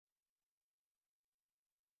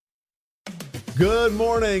Good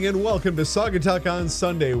morning and welcome to Saugatuck on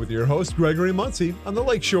Sunday with your host Gregory Muncie on the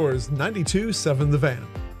Lakeshore's 92.7 The Van.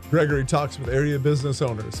 Gregory talks with area business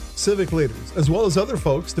owners, civic leaders, as well as other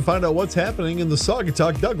folks to find out what's happening in the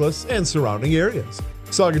Saugatuck, Douglas, and surrounding areas.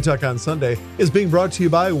 Saugatuck on Sunday is being brought to you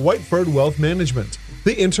by Whiteford Wealth Management,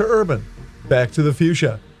 the Interurban, Back to the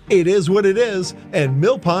Fuchsia, It Is What It Is, and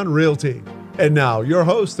Mill Pond Realty. And now, your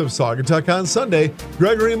host of Saugatuck on Sunday,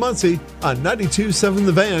 Gregory Muncie, on 92.7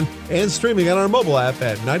 The Van and streaming on our mobile app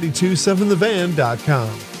at 927thevan.com.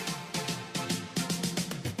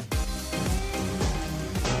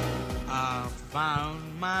 I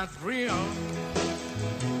found my thrill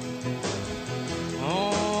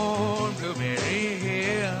on Blueberry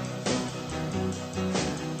Hill,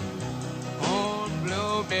 on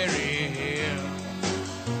Blueberry Hill.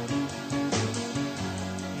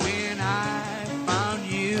 When I found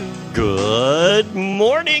you. Good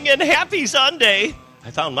morning and happy Sunday. I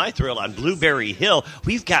found my thrill on Blueberry Hill.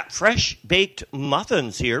 We've got fresh baked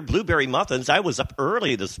muffins here, blueberry muffins. I was up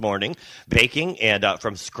early this morning baking and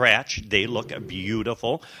from scratch. They look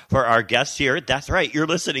beautiful for our guests here. That's right. You're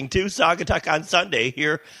listening to Saugatuck on Sunday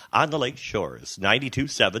here on the Lake Shores,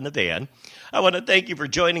 92.7 The Van. I want to thank you for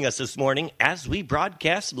joining us this morning as we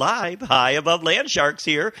broadcast live high above Land Sharks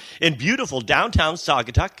here in beautiful downtown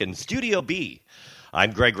Saugatuck in Studio B.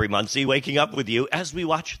 I'm Gregory Muncie, waking up with you as we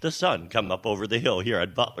watch the sun come up over the hill here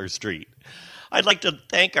on Butler Street. I'd like to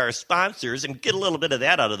thank our sponsors and get a little bit of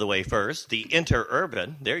that out of the way first. The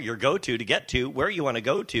Interurban, they're your go-to to get to where you want to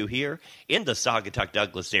go to here in the Saugatuck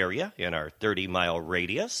Douglas area in our 30-mile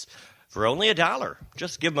radius for only $1.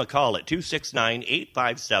 Just give them a call at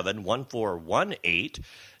 269-857-1418.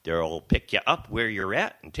 They'll pick you up where you're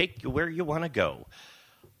at and take you where you want to go.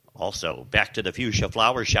 Also, Back to the Fuchsia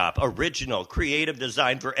Flower Shop, original creative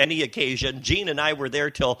design for any occasion. Jean and I were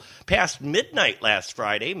there till past midnight last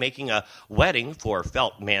Friday, making a wedding for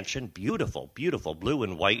Felt Mansion. Beautiful, beautiful blue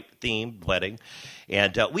and white themed wedding.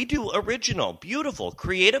 And we do original, beautiful,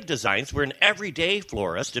 creative designs. We're an everyday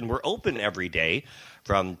florist, and we're open every day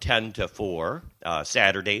from 10 to 4,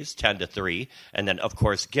 Saturdays 10 to 3, and then, of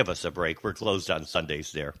course, give us a break. We're closed on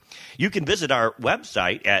Sundays there. You can visit our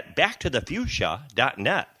website at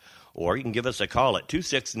backtothefuchsia.net. Or you can give us a call at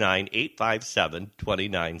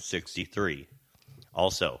 269-857-2963.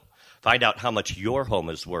 Also, find out how much your home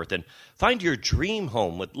is worth and find your dream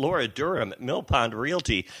home with Laura Durham at Mill Pond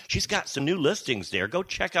Realty. She's got some new listings there. Go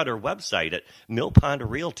check out her website at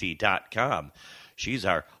millpondrealty.com. She's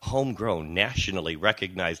our homegrown, nationally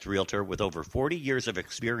recognized realtor with over 40 years of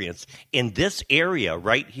experience in this area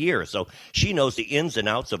right here. So she knows the ins and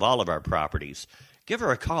outs of all of our properties. Give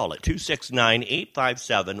her a call at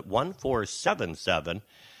 269-857-1477.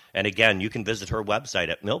 And again, you can visit her website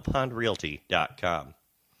at millpondrealty.com.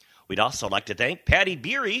 We'd also like to thank Patty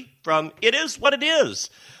Beery from It Is What It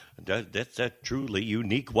Is. That's a truly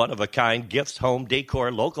unique, one-of-a-kind gifts, home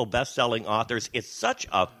decor, local best-selling authors. It's such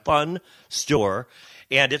a fun store,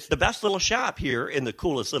 and it's the best little shop here in the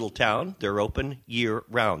coolest little town. They're open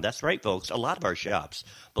year-round. That's right, folks. A lot of our shops,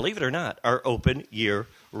 believe it or not, are open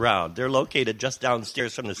year-round. They're located just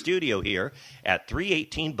downstairs from the studio here at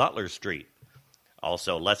 318 Butler Street.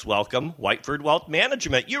 Also, let's welcome Whiteford Wealth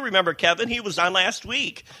Management. You remember Kevin. He was on last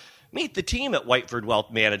week. Meet the team at Whiteford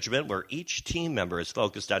Wealth Management, where each team member is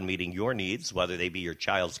focused on meeting your needs, whether they be your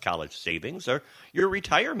child's college savings or your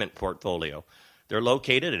retirement portfolio. They're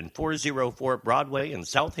located in 404 Broadway in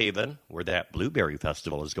South Haven, where that Blueberry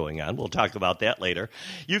Festival is going on. We'll talk about that later.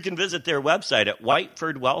 You can visit their website at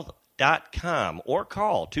whitefordwealth.com or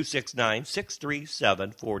call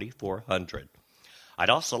 269-637-4400. I'd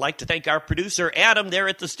also like to thank our producer, Adam, there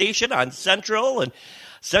at the station on Central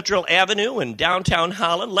Avenue in downtown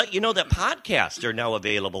Holland. Let you know that podcasts are now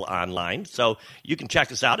available online, so you can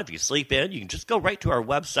check us out if you sleep in. You can just go right to our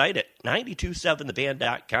website at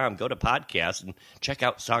 927thevan.com. Go to podcasts and check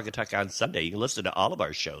out Saugatuck on Sunday. You can listen to all of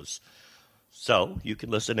our shows, so you can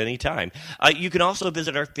listen anytime. You can also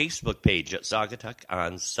visit our Facebook page at Saugatuck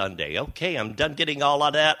on Sunday. Okay, I'm done getting all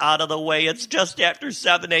of that out of the way. It's just after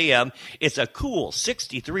 7 a.m. It's a cool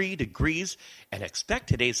 63 degrees, and expect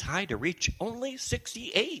today's high to reach only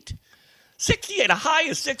 68. 68, a high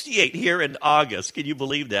of 68 here in August. Can you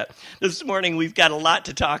believe that? This morning we've got a lot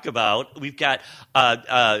to talk about. We've got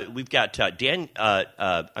Dan.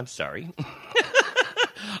 I'm sorry.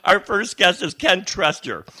 Our first guest is Ken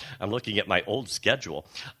Trester. I'm looking at my old schedule.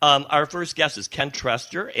 Our first guest is Ken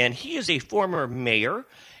Trester, and he is a former mayor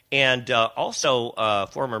and also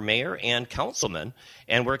former mayor and councilman.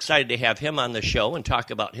 And we're excited to have him on the show and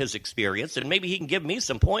talk about his experience. And maybe he can give me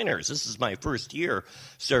some pointers. This is my first year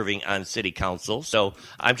serving on city council, so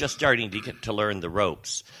I'm just starting to get to learn the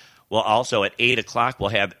ropes. Well, also at 8 o'clock, we'll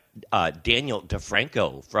have Daniel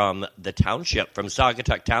DeFranco from the township, from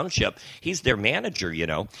Saugatuck Township. He's their manager, you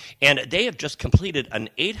know. And they have just completed an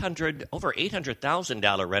over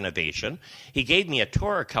 $800,000 renovation. He gave me a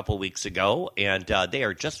tour a couple weeks ago, and they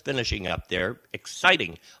are just finishing up there.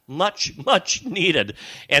 Exciting. Much, much needed.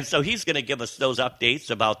 And so he's going to give us those updates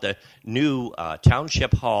about the new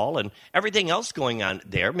township hall and everything else going on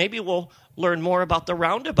there. Maybe we'll learn more about the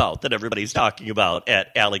roundabout that everybody's talking about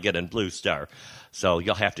at Allegan and Blue Star. So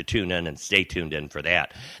you'll have to tune in and stay tuned in for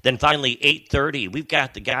that. Then finally, 8:30, we've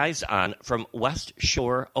got the guys on from West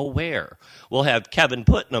Shore Aware. We'll have Kevin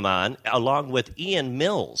Putnam on, along with Ian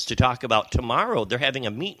Mills, to talk about tomorrow. They're having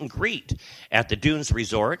a meet and greet at the Dunes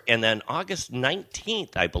Resort. And then August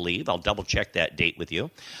 19th, I believe, I'll double-check that date with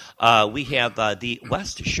you, we have the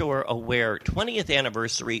West Shore Aware 20th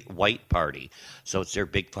Anniversary White Party. So it's their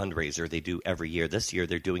big fundraiser they do every year. This year,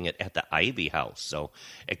 they're doing it at the Ivy House. So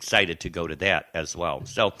excited to go to that as well.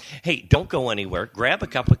 So, hey, don't go anywhere. Grab a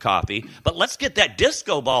cup of coffee. But let's get that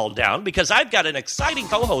disco ball down, because I've got an exciting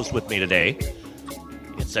co-host with me today.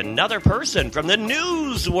 It's another person from the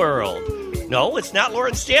news world. No, it's not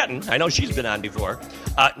Lauren Stanton. I know she's been on before.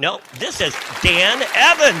 No, this is Dan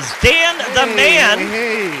Evans. Dan the Man.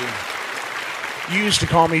 Hey. You used to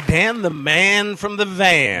call me Dan the Man from the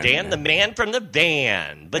Van. Dan the Man from the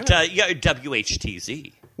Van. But yeah,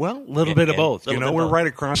 WHTZ. Well, a little bit of both. Little bit We're both. right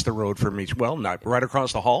across the road from each. Well, not right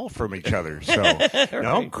across the hall from each other. So,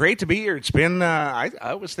 no, great to be here. It's been.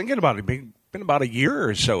 I was thinking about it. Been about a year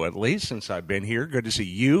or so at least since I've been here. Good to see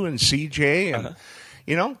you and CJ,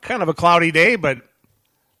 and kind of a cloudy day, but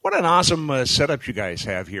what an awesome setup you guys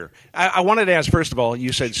have here. I wanted to ask, first of all,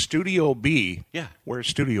 you said Studio B. Yeah. Where's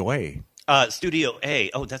Studio A? Studio A.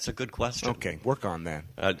 Oh, that's a good question. Okay, work on that.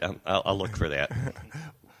 I'll look for that.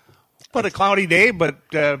 But a cloudy day, but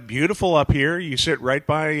beautiful up here. You sit right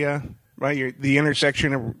by the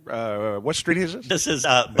intersection of what street is this? This is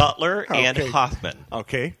Butler and Okay. Hoffman.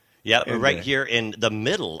 Okay. Yeah, we're And, right here in the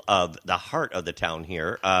middle of the heart of the town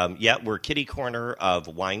here. We're kitty corner of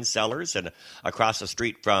Wine Cellars and across the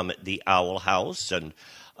street from the Owl House and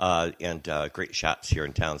great shops here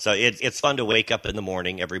in town. So it's fun to wake up in the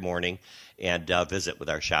morning, every morning, and visit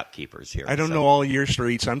with our shopkeepers here. I don't know all your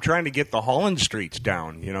streets. I'm trying to get the Holland streets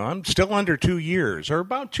down. I'm still under 2 years, or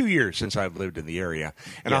about 2 years since I've lived in the area.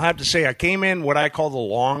 And I'll have to say, I came in what I call the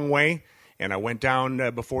long way, and I went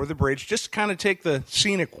down before the bridge just to kind of take the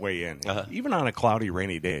scenic way in. Even on a cloudy,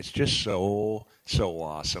 rainy day, it's just so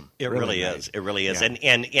awesome. It really nice. is. It really is. Yeah.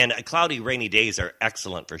 And cloudy, rainy days are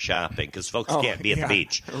excellent for shopping because folks can't be at the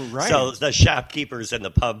beach. Right. So the shopkeepers and the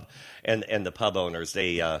pub and the pub owners,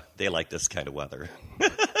 they like this kind of weather.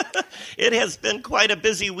 It has been quite a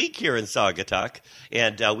busy week here in Saugatuck,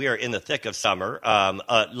 and we are in the thick of summer.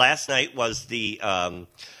 Last night was the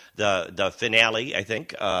finale, I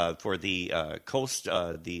think, for the coast,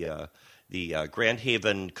 the Grand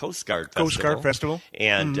Haven Coast Guard Festival. Coast Guard Festival.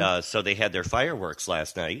 And so they had their fireworks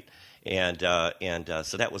last night. And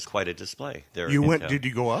so that was quite a display. You went? Did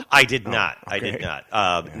you go up? I did not. Okay. I did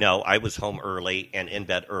not. No, I was home early and in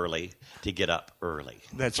bed early to get up early.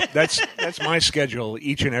 That's my schedule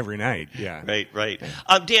each and every night. Yeah. Right.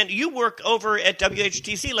 Dan, you work over at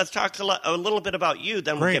WHTC. Let's talk a little bit about you,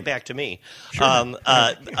 then we'll Great. get back to me. Sure.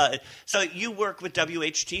 So you work with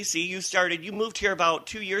WHTC. You moved here about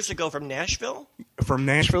 2 years ago from Nashville? From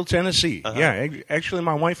Nashville, Tennessee. Yeah, actually,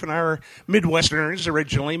 my wife and I are Midwesterners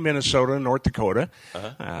originally, Minnesota, North Dakota.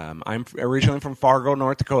 I'm originally from Fargo,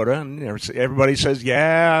 North Dakota, and everybody says,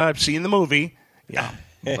 "Yeah, I've seen the movie." Yeah,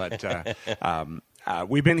 but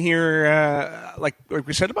we've been here, like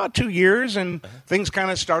we said, about 2 years, and things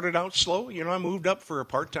kind of started out slow. I moved up for a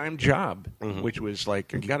part-time job, which was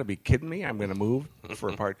like, you got to be kidding me! I'm going to move for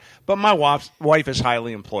a part. But my wife is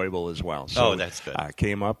highly employable as well. So that's good. I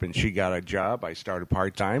came up and she got a job. I started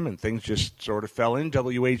part-time, and things just sort of fell in.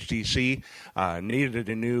 WHTC needed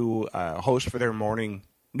a new host for their morning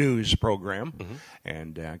news program,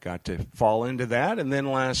 and got to fall into that. And then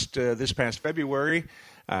this past February,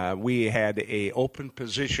 we had a open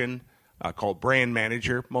position called brand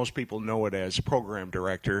manager. Most people know it as program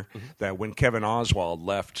director. That when Kevin Oswald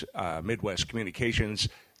left Midwest Communications,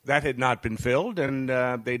 that had not been filled, and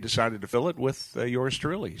they decided to fill it with yours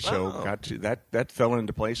truly. So got to that fell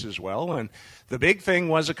into place as well. And the big thing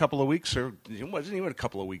was it wasn't even a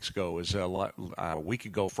couple of weeks ago. It was a week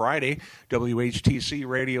ago Friday. WHTC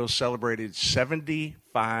Radio celebrated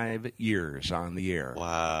 75 years on the air.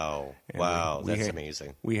 Wow. That's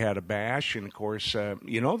amazing. We had a bash, and of course, there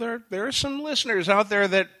are some listeners out there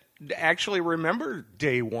that actually remember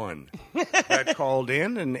day one that called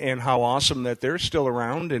in, and how awesome that they're still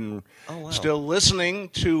around and still listening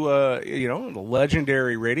to the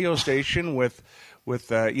legendary radio station with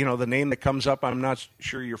the name that comes up. I'm not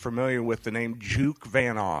sure you're familiar with the name Juke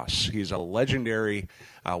Van Oss. He's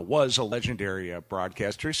was a legendary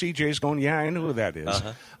broadcaster. CJ's going, yeah, I know who that is.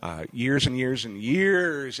 Years and years and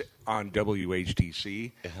years on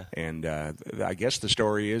WHTC. And I guess the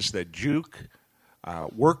story is that Juke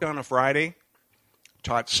worked on a Friday,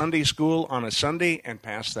 taught Sunday school on a Sunday, and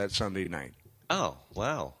passed that Sunday night. Oh,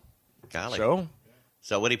 wow. Golly.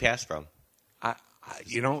 So what did he pass from?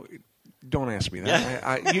 Don't ask me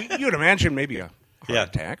that. You'd imagine maybe a heart Yeah.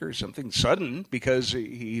 attack or something sudden because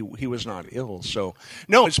he was not ill. So,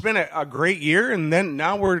 no, it's been a great year, and then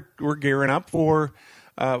now we're gearing up for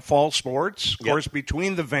fall sports. Of course,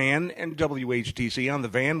 between the van and WHTC. On the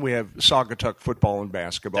van, we have Saugatuck football and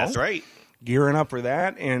basketball. That's right. Gearing up for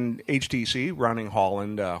that, and HTC running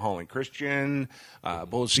Holland Christian,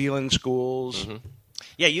 both Zealand schools. Mm-hmm.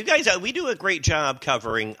 Yeah, you guys, we do a great job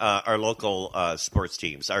covering our local sports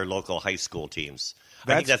teams, our local high school teams.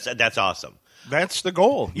 I think that's awesome. That's the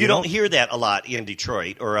goal. You don't hear that a lot in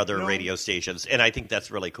Detroit or other radio stations, and I think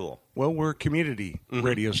that's really cool. Well, we're a community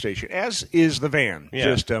radio station, as is the van. Yeah.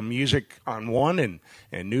 Just music on one and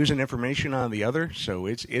news and information on the other. So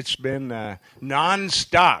it's been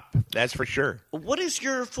nonstop. That's for sure. What is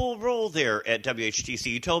your full role there at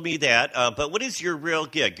WHTC? You told me that, but what is your real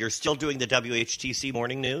gig? You're still doing the WHTC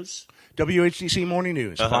morning news? WHTC Morning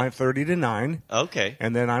News, 5:30 to 9. Okay.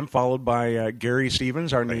 And then I'm followed by Gary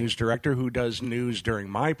Stevens, our news director, who does news during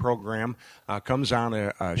my program, comes on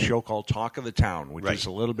a show called Talk of the Town, which is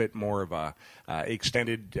a little bit more of a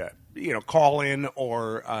extended, call-in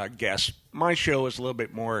or guest. My show is a little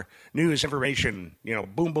bit more news, information, boom,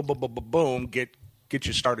 boom, boom, boom, boom, boom, get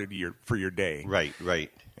you started for your day.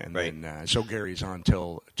 Right. And then so Gary's on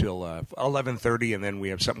till 11:30, and then we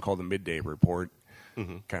have something called the Midday Report.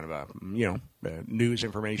 Mm-hmm. Kind of news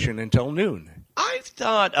information until noon. I've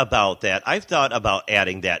thought about that. I've thought about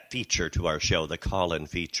adding that feature to our show, the call-in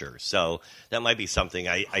feature. So that might be something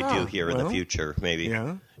I do here in the future, maybe.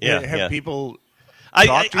 Yeah. Have people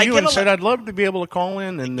talk to you and said, I'd love to be able to call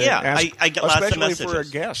in and ask, I get lots of messages. Especially for a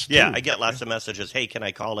guest. Yeah, too. I get lots of messages. Hey, can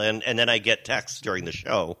I call in? And then I get texts during the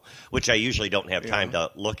show, which I usually don't have time to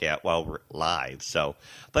look at while we're live. So,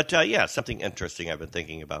 but something interesting I've been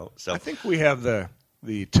thinking about. So I think we have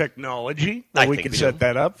the technology that we can set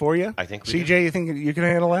that up for you. I think we CJ, do. you think you can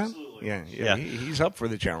handle that? Absolutely. Yeah. He's up for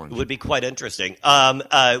the challenge. It would be quite interesting.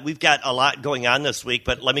 We've got a lot going on this week,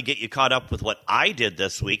 but let me get you caught up with what I did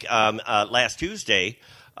this week. Last Tuesday,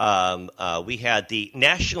 we had the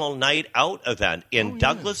National Night Out event in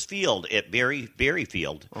Douglas Field at Berry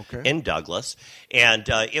Field in Douglas, and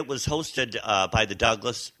it was hosted by the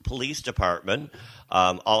Douglas Police Department.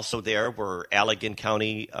 Also there were Allegan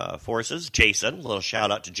County forces. Jason, a little shout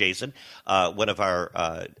out to Jason, one of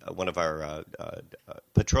our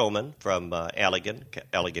patrolmen from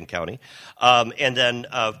Allegan County, and then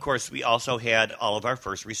of course we also had all of our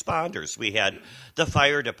first responders. We had the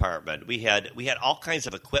fire department. We had all kinds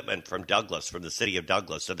of equipment from Douglas, from the city of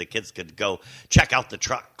Douglas, so the kids could go check out the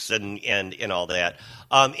trucks and all that.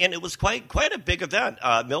 And it was quite a big event.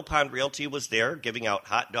 Mill Pond Realty was there giving out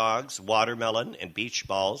hot dogs, watermelon, and beach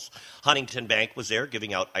balls. Huntington Bank was there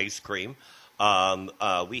giving out ice cream.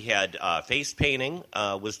 We had face painting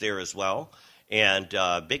was there as well, and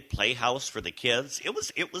big playhouse for the kids.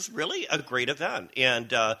 It was really a great event,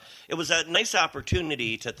 and it was a nice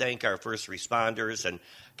opportunity to thank our first responders and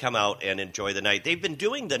come out and enjoy the night. They've been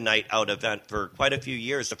doing the Night Out event for quite a few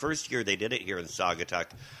years. The first year they did it here in Saugatuck,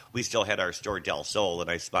 we still had our store Del Sol, and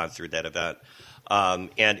I sponsored that event. And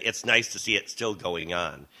it's nice to see it still going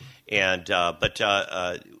on. And but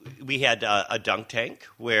we had a dunk tank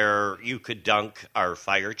where you could dunk our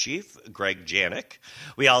fire chief, Greg Janik.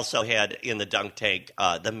 We also had in the dunk tank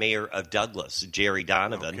the mayor of Douglas, Jerry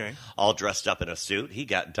Donovan, all dressed up in a suit. He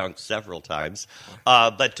got dunked several times.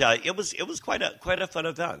 But it was quite a fun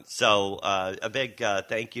event. So a big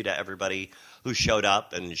thank you to everybody who showed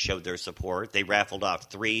up and showed their support. They raffled off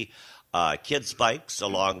 3 kids' bikes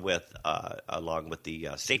along with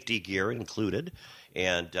the safety gear included.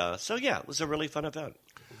 And so, it was a really fun event.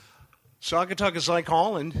 Saugatuck is like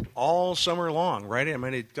Holland all summer long, right? I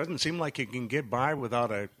mean, it doesn't seem like you can get by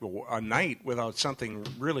without a night without something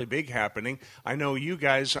really big happening. I know you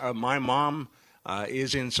guys, my mom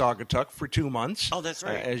is in Saugatuck for 2 months. Oh, that's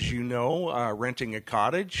right. As you know, renting a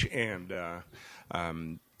cottage, and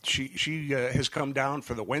she has come down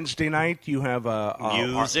for the Wednesday night. You have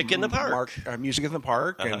music in the park. Music in the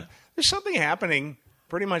park, and there's something happening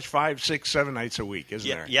pretty much 5, 6, 7 nights a week, isn't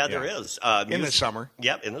there? Yeah, there is. In the summer.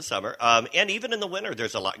 Yep, in the summer. And even in the winter,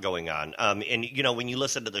 there's a lot going on. And, when you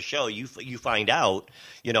listen to the show, you find out,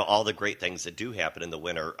 all the great things that do happen in the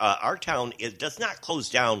winter. Our town does not close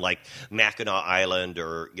down like Mackinac Island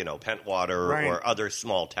or, Pentwater Right. or other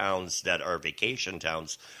small towns that are vacation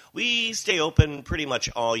towns. We stay open pretty much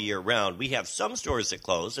all year round. We have some stores that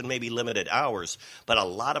close and maybe limited hours, but a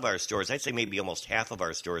lot of our stores, I'd say maybe almost half of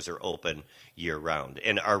our stores are open year round.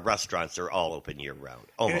 And our restaurants are all open year round,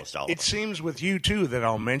 almost all of them. It seems with you, too, that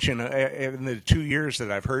I'll mention in the 2 years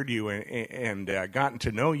that I've heard you and gotten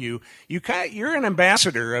to know you, you're an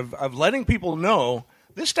ambassador of letting people know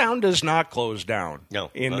this town does not close down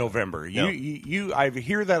in November. No. I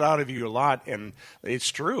hear that out of you a lot, and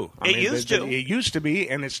it's true. It used to. It used to be,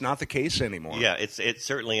 and it's not the case anymore. Yeah, it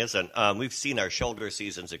certainly isn't. We've seen our shoulder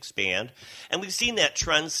seasons expand, and we've seen that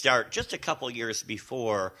trend start just a couple years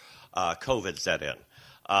before COVID set in.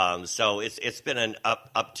 So it's been an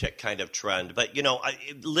uptick kind of trend. But,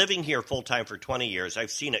 living here full-time for 20 years,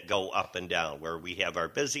 I've seen it go up and down, where we have our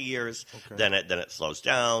busy years, then it slows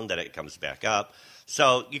down, then it comes back up.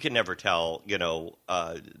 So you can never tell, where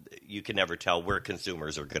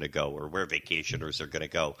consumers are going to go or where vacationers are going to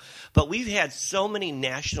go. But we've had so many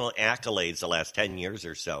national accolades the last 10 years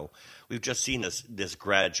or so. We've just seen this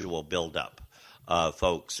gradual buildup,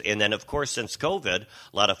 folks. And then, of course, since COVID,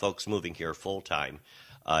 a lot of folks moving here full-time.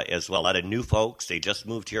 As well, a lot of new folks. They just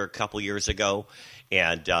moved here a couple years ago,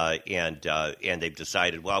 and they've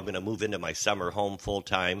decided, well, I'm going to move into my summer home full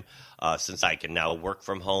time since I can now work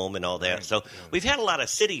from home and all that. Right. So we've had a lot of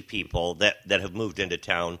city people that have moved into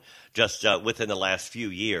town just within the last few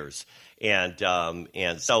years. And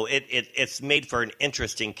so it's made for an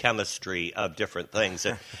interesting chemistry of different things,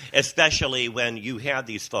 especially when you have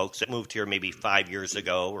these folks that moved here maybe 5 years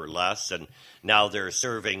ago or less, and now they're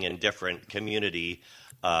serving in different community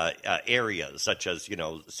areas, such as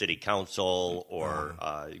city council or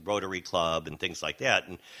Rotary Club and things like that.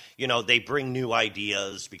 And they bring new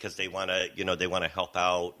ideas because they want to help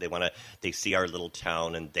out. They see our little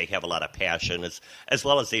town, and they have a lot of passion as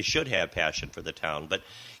well as they should have passion for the town. But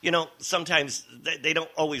sometimes they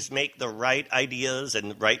don't always make the right ideas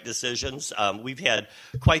and right decisions. We've had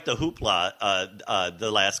quite the hoopla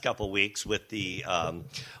the last couple of weeks with the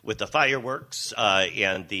fireworks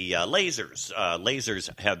and the lasers. Lasers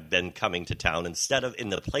have been coming to town instead of in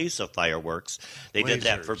the place of fireworks. They did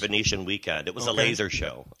that for Venetian weekend. It was a laser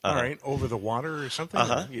show. All right, over the water or something.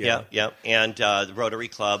 Yeah. And the Rotary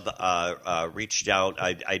Club reached out.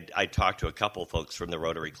 I talked to a couple folks from the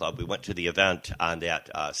Rotary Club. We went to the event on that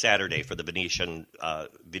Saturday for the Venetian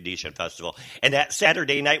Festival, and that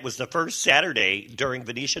Saturday night was the first Saturday during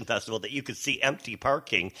Venetian Festival that you could see empty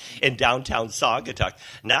parking in downtown Saugatuck.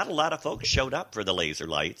 Not a lot of folks showed up for the laser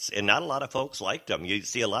lights, and not a lot of folks liked them. You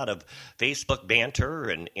see a lot of Facebook banter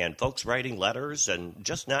and folks writing letters and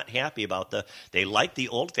just not happy about they like the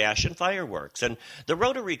old-fashioned fireworks. And the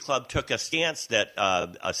Rotary Club took a stand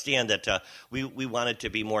that we wanted to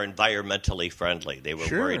be more environmentally friendly. They were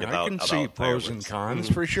worried about I can see pros fireworks. And cons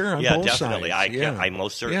for sure on yeah, both definitely. sides. I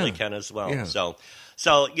most certainly can as well. Yeah. So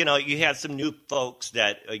you had some new folks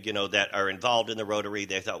that that are involved in the Rotary.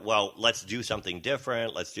 They thought, well, let's do something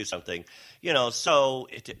different. Let's do something, So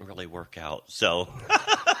it didn't really work out. So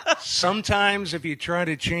sometimes, if you try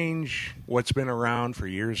to change what's been around for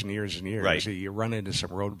years and years and years, right, you run into some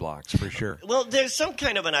roadblocks for sure. Well, there's some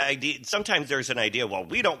kind of an idea. Sometimes there's an idea. Well,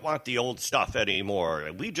 we don't want the old stuff anymore.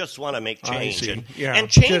 We just want to make change, and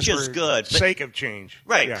change is good. Sake of change,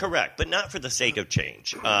 right? Yeah. Correct, but not for the sake of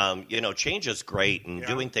change. Change is great, and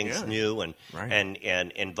doing things new and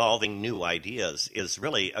involving new ideas is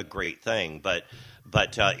really a great thing. But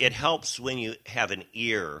it helps when you have an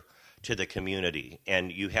ear to the community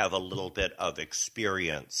and you have a little bit of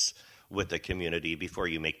experience with the community before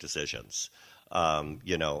you make decisions.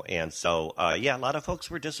 And so a lot of folks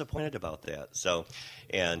were disappointed about that. So,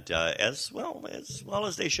 and as well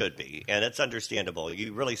as they should be, and it's understandable.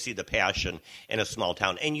 You really see the passion in a small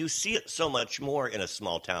town, and you see it so much more in a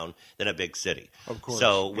small town than a big city. Of course.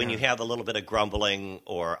 So when you have a little bit of grumbling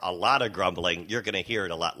or a lot of grumbling, you're going to hear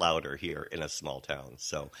it a lot louder here in a small town.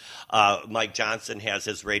 So, Mike Johnson has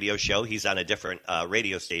his radio show. He's on a different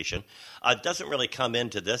radio station. Doesn't really come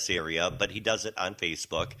into this area, but he does it on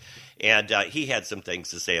Facebook. And he had some things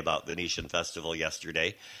to say about Venetian Festival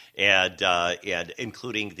yesterday, and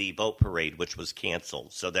including the boat parade, which was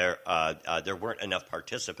canceled. So there weren't enough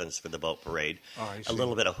participants for the boat parade. Oh, I see. A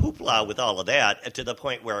little bit of hoopla with all of that, to the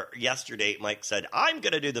point where yesterday Mike said, "I'm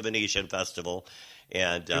going to do the Venetian Festival."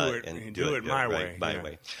 And do it my way. My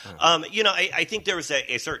way. I think there was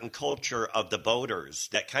a certain culture of the boaters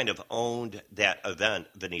that kind of owned that event,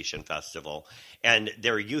 Venetian Festival, and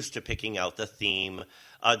they're used to picking out the theme.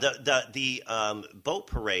 The boat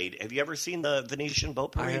parade. Have you ever seen the Venetian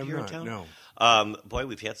boat parade here in town? No. Boy,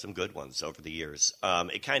 we've had some good ones over the years.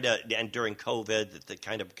 It kind of, and during COVID, it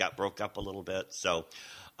kind of got broke up a little bit. So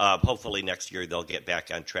hopefully next year they'll get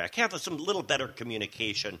back on track. Have some little better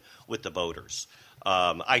communication with the boaters.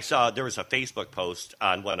 I saw there was a Facebook post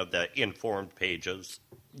on one of the informed pages.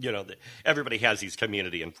 Everybody has these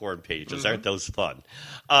community informed pages. Aren't those fun?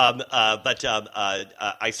 But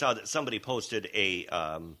I saw that somebody posted a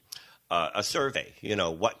survey.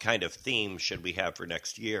 What kind of theme should we have for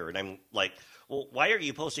next year? And I'm like, well, why are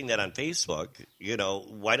you posting that on Facebook?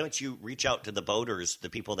 Why don't you reach out to the boaters,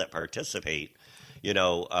 the people that participate? When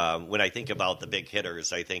I think about the big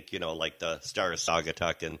hitters, I think, like the Star of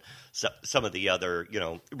Saugatuck and some of the other,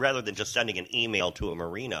 rather than just sending an email to a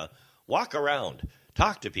marina, walk around,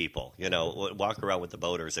 talk to people, walk around with the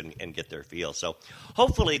boaters and get their feel. So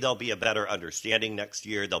hopefully there'll be a better understanding next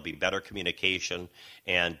year. There'll be better communication.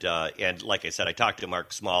 And like I said, I talked to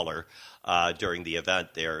Mark Smaller during the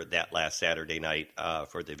event there that last Saturday night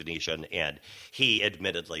for the Venetian, and he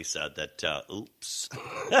admittedly said that, oops.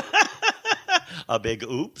 A big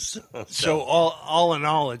oops. So all in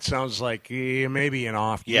all, it sounds like maybe an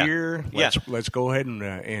off year. Let's go ahead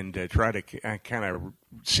and try to kind of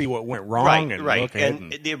see what went wrong. Right. Look ahead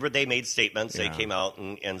and they made statements. They came out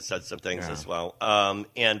and said some things as well.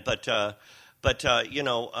 But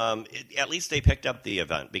at least they picked up the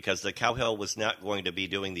event, because the Cowhill was not going to be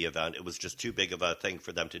doing the event. It was just too big of a thing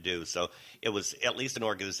for them to do. So it was at least an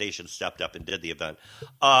organization stepped up and did the event.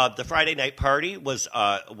 The Friday night party was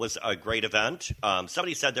a great event.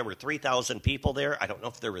 Somebody said there were 3,000 people there. I don't know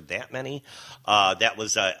if there were that many. That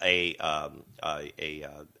was a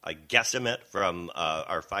guesstimate from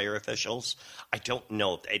our fire officials. I don't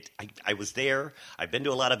know. I was there. I've been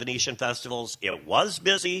to a lot of Venetian festivals. It was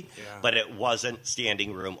busy, but it wasn't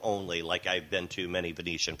standing room only like I've been to many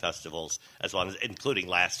Venetian festivals, including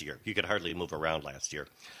last year. You could hardly move around last year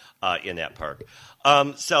in that park.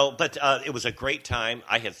 But it was a great time.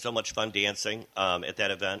 I had so much fun dancing at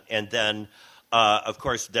that event. And then, of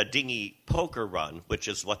course, the dinghy poker run, which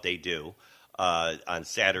is what they do on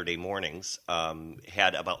Saturday mornings,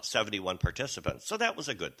 had about 71 participants. So that was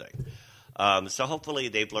a good thing. So hopefully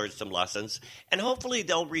they've learned some lessons, and hopefully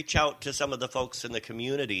they'll reach out to some of the folks in the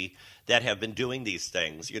community that have been doing these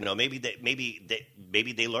things. Maybe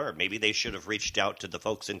they learned. Maybe they should have reached out to the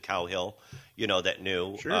folks in Cowhill, that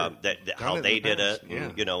knew that how they did it,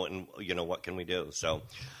 and what can we do. So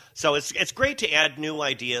it's great to add new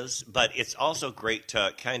ideas, but it's also great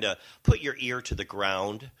to kind of put your ear to the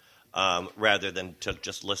ground rather than to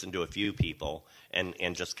just listen to a few people.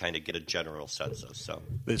 And just kind of get a general census. So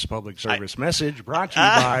this public service message brought to you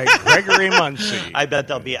by Gregory Muncie. I bet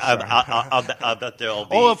there'll be. I bet there'll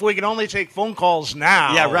be. Oh, if we can only take phone calls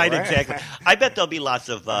now. Yeah, right. Exactly. I bet there'll be lots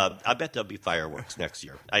of. I bet there'll be fireworks next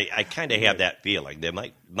year. I kind of have that feeling they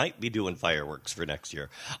might be doing fireworks for next year.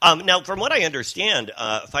 Now, from what I understand,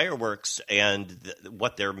 fireworks and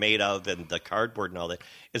what they're made of and the cardboard and all that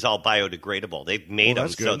is all biodegradable. They've made them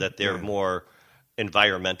so that they're more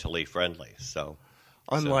environmentally friendly. So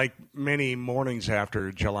unlike many mornings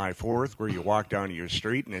after July 4th where you walk down your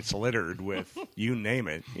street and it's littered with you name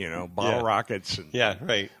it, bottle rockets and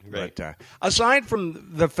right. But aside from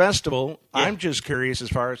the festival, I'm just curious as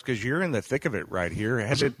far as, because you're in the thick of it right here,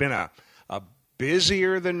 has it been a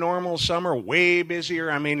busier than normal summer, way busier?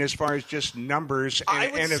 I mean, as far as just numbers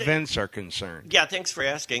and events are concerned. Yeah, thanks for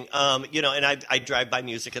asking. And I drive by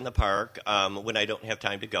music in the park when I don't have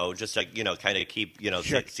time to go, just to, kind of keep,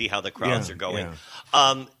 see how the crowds are going.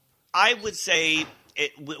 Yeah. I would say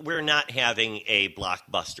we're not having a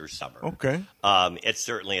blockbuster summer. Okay. It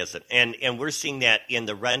certainly isn't. And we're seeing that in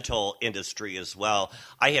the rental industry as well.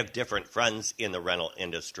 I have different friends in the rental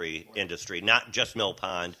industry, not just Mill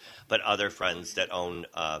Pond, but other friends that own,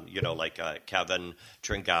 like Kevin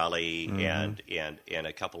Tringali and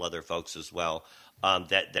a couple other folks as well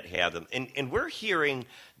that have them. And we're hearing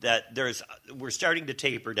that we're starting to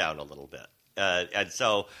taper down a little bit. And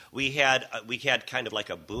so we had kind of like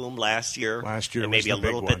a boom last year. Last year and was maybe the a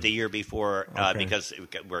little big bit one. the year before Okay. because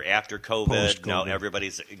we're after COVID. Post-COVID. Now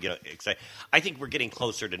everybody's excited. I think we're getting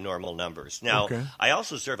closer to normal numbers. Now Okay. I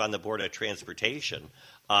also serve on the board of transportation,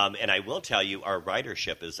 and I will tell you our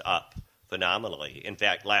ridership is up phenomenally. In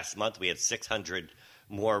fact, last month we had 600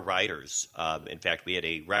 more riders. In fact, we had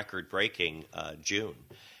a record-breaking June.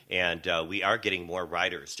 And we are getting more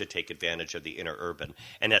riders to take advantage of the interurban.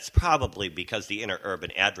 And that's probably because the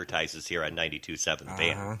interurban advertises here on 92.7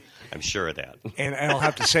 Van. I'm sure of that. And I'll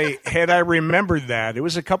have to say, had I remembered that, it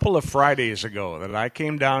was a couple of Fridays ago that I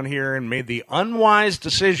came down here and made the unwise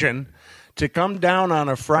decision to come down on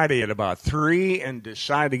a Friday at about 3 and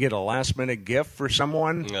decide to get a last-minute gift for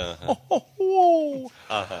someone.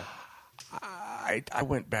 I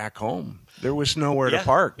went back home. There was nowhere to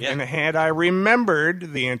park. Yeah. And had I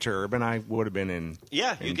remembered the interurban, I would have been in.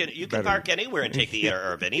 Yeah, you can park anywhere and take the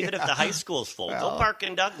interurban, even if the high school's full. Go park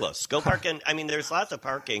in Douglas. Go park in. I mean, there's lots of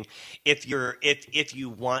parking if you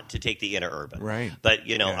want to take the interurban. Right. But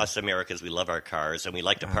us Americans, we love our cars and we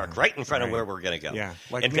like to park right in front of where we're going to go. Yeah,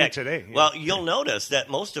 like in me fact, today. Yeah. Well, you'll notice that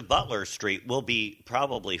most of Butler Street will be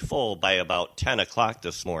probably full by about 10 o'clock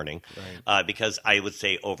this morning, because I would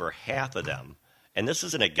say over half of them. And this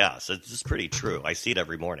isn't a guess. It's just pretty true. I see it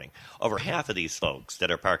every morning. Over half of these folks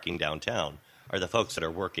that are parking downtown are the folks that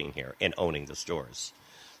are working here and owning the stores.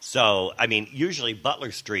 So, I mean, usually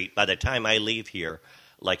Butler Street, by the time I leave here,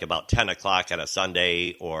 like about 10 o'clock on a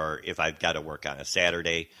Sunday, or if I've got to work on a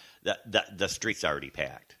Saturday, the street's already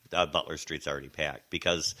packed. Butler Street's already packed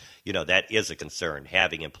because, that is a concern,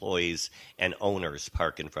 having employees and owners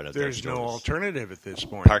park in front of their stores. There's no alternative at this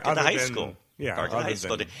point. Park at the high school. Yeah, park at the high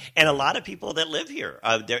school. And a lot of people that live here.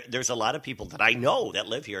 There's a lot of people that I know that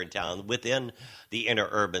live here in town within the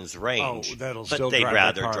interurban's range. Oh, that'll but still they'd drive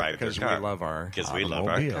rather their car drive their car. we love our Because we love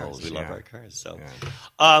our cars. automobiles, We love yeah. our cars. So,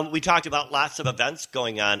 Yeah. we talked about lots of events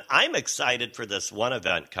going on. I'm excited for this one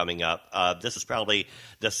event coming up. This is probably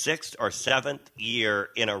the 6th or 7th year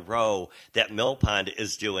in a row that Mill Pond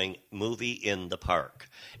is doing Movie in the Park.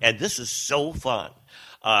 And this is so fun.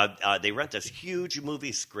 They rent this huge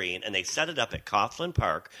movie screen, and they set it up at Coughlin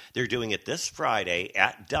Park. They're doing it this Friday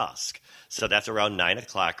at dusk, so that's around 9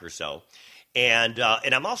 o'clock or so. And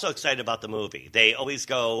I'm also excited about the movie. They always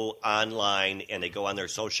go online, and they go on their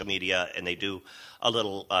social media, and they do a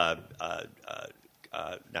little, not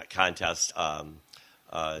contest,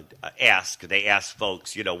 ask. They ask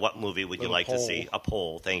folks, what movie would you like to see? A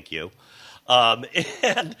poll, thank you. And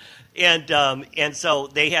so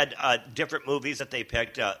they had different movies that they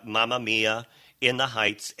picked: Mamma Mia, In the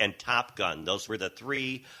Heights, and Top Gun. Those were the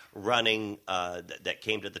three running that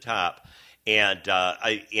came to the top. And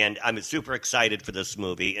I'm super excited for this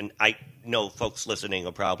movie. And I know folks listening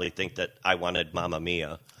will probably think that I wanted Mamma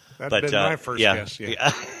Mia. That'd been my first guess.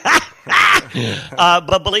 Yeah.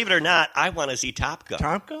 But believe it or not, I want to see Top Gun.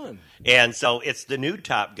 Top Gun. And so it's the new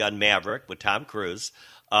Top Gun Maverick with Tom Cruise.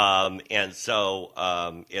 And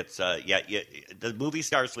so it's the movie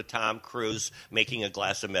starts with Tom Cruise making a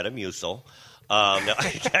glass of Metamucil. No,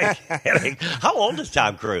 how old is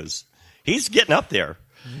Tom Cruise? He's getting up there.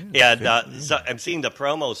 And so I'm seeing the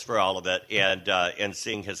promos for all of it, and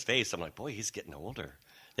seeing his face. I'm like, boy, he's getting older.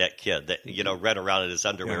 That kid that ran around in his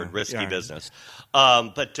underwear and risky business.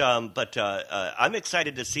 But I'm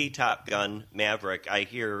excited to see Top Gun Maverick. I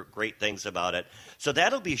hear great things about it. So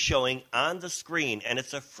that'll be showing on the screen, and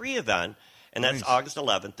it's a free event, and that's August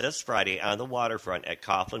 11th, this Friday, on the waterfront at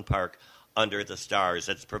Coughlin Park under the stars.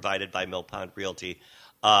 It's provided by Mill Pond Realty.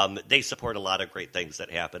 They support a lot of great things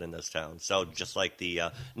that happen in this town. So just like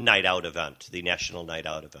the Night Out event, the National Night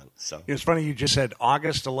Out event. So it's funny you just said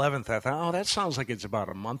August 11th. I thought, that sounds like it's about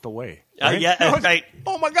a month away. Right? Right.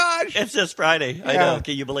 Oh my gosh! It's this Friday. Yeah. I know.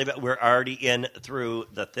 Can you believe it? We're already in through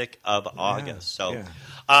the thick of August. So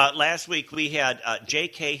last week we had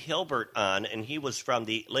J.K. Hilbert on, and he was from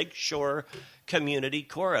the Lakeshore Community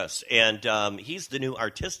Chorus, and he's the new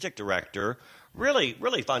artistic director. Really,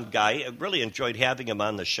 really fun guy. I really enjoyed having him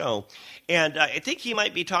on the show. And I think he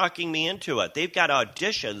might be talking me into it. They've got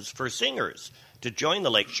auditions for singers to join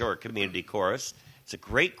the Lakeshore Community Chorus. It's a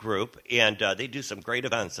great group, and they do some great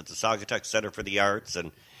events at the Saugatuck Center for the Arts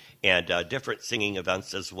and different singing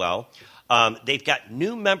events as well. They've got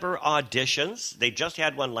new member auditions. They just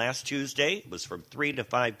had one last Tuesday. It was from 3 to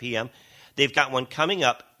 5 p.m. They've got one coming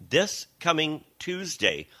up this coming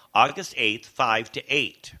Tuesday, August 8th, 5 to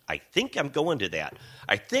 8. I think I'm going to that.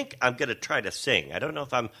 I think I'm going to try to sing. I don't know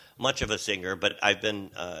if I'm much of a singer, but I've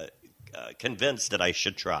been convinced that I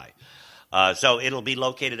should try. So it'll be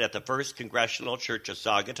located at the First Congregational Church of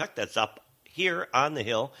Saugatuck. That's up here on the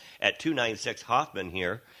hill at 296 Hoffman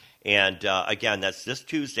here. And again, that's this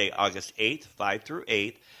Tuesday, August 8th, 5 through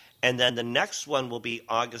 8th. And then the next one will be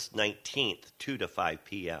August 19th, 2 to 5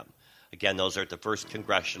 p.m. Again, those are at the First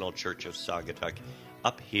Congressional Church of Saugatuck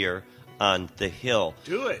up here on the hill.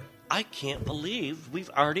 Do it. I can't believe we've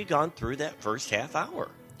already gone through that first half hour.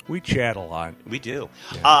 We chat a lot. We do.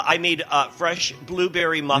 Yeah. I made fresh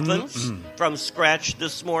blueberry muffins from scratch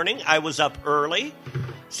this morning. I was up early.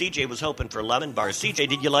 CJ was hoping for lemon bars. CJ,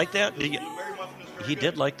 did you like that? He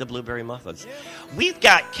did like the blueberry muffins. We've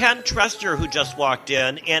got Ken Trester who just walked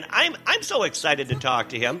in, and I'm so excited to talk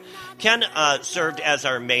to him. Ken served as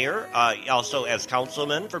our mayor, also as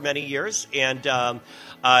councilman for many years, and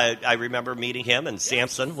I remember meeting him in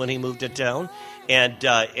Sampson when he moved to town,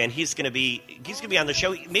 and he's going to be on the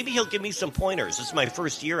show. Maybe he'll give me some pointers. This is my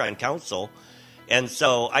first year on council. And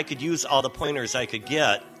so I could use all the pointers I could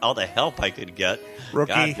get, all the help I could get.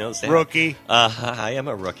 Rookie. God knows that. Rookie. I am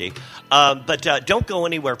a rookie. But don't go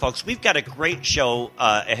anywhere, folks. We've got a great show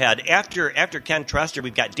ahead. After Ken Trester,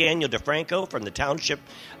 we've got Daniel DeFranco from the township,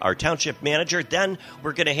 our township manager. Then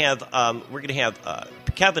we're going to have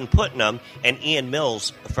Kevin Putnam and Ian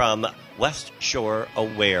Mills from West Shore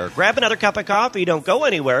Aware. Grab another cup of coffee. Don't go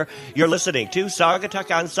anywhere. You're listening to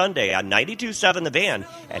Saugatuck on Sunday on 92.7 The Van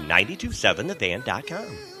and 92.7thevan.com.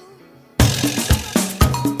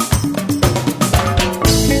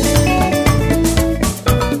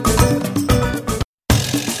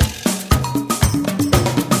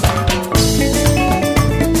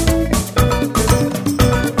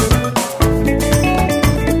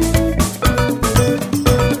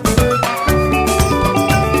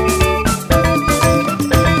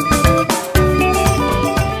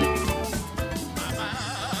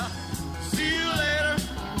 See you later.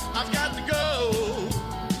 I've got to go.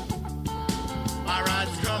 My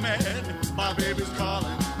ride's coming. My baby's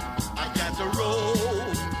calling. I've got to roll.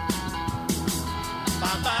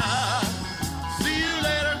 Bye-bye. See you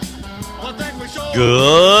later. One thing for sure.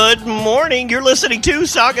 Good morning. You're listening to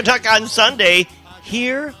Saugatuck on Sunday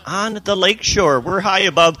here on the Lake Shore. We're high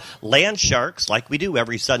above land sharks like we do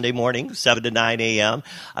every Sunday morning, 7 to 9 a.m.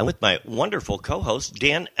 I'm with my wonderful co-host,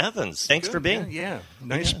 Dan Evans. Thanks for being Yeah.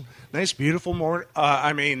 Nice, beautiful morning.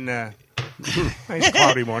 Nice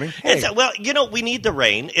cloudy morning. Hey. Well, we need the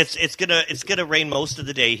rain. It's gonna rain most of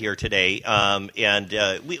the day here today, and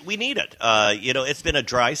we need it. It's been a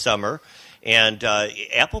dry summer. And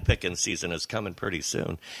apple picking season is coming pretty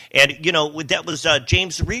soon. And, that was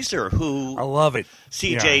James Reeser who... I love it.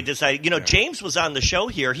 CJ decided... James was on the show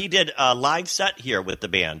here. He did a live set here with the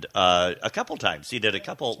band a couple times. He did a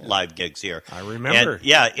couple live gigs here. I remember.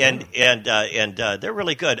 And they're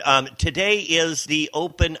really good. Today is the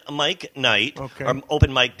open mic night, or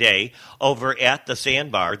open mic day, over at the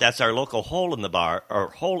Sandbar. That's our local hole in the bar, or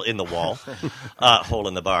hole in the wall. Hole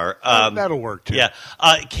in the bar. That'll work, too. Yeah.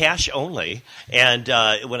 Cash only. And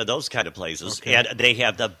one of those kind of places. Okay. And they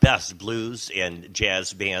have the best blues and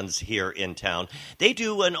jazz bands here in town. They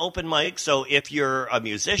do an open mic, so if you're a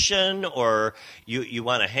musician or you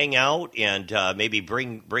want to hang out and maybe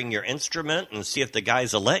bring your instrument and see if the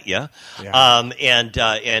guys will let you,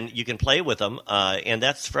 and you can play with them. And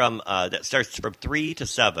that's that starts from 3 to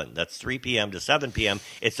 7. That's 3 p.m. to 7 p.m.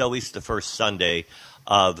 It's always the first Sunday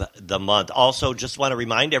of the month. Also, just want to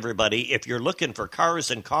remind everybody, if you're looking for cars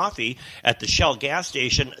and coffee at the Shell gas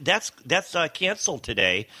station, that's canceled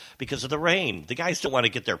today because of the rain. The guys don't want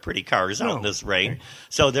to get their pretty cars out in this rain,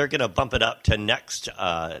 so they're going to bump it up to next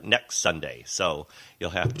Sunday. So you'll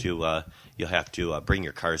have to bring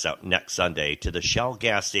your cars out next Sunday to the Shell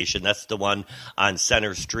gas station. That's the one on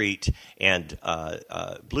Center Street and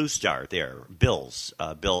Blue Star there. Bill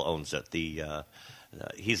owns it.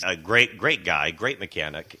 He's a great guy, great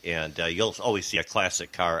mechanic, and you'll always see a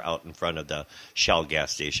classic car out in front of the Shell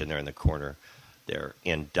gas station there in the corner there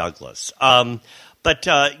in Douglas. But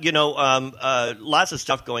lots of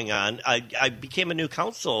stuff going on. I became a new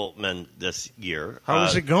councilman this year.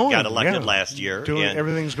 How's it going? Got elected last year.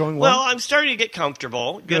 Everything's going well? Well, I'm starting to get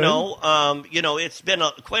comfortable. Good. It's been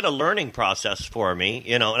quite a learning process for me.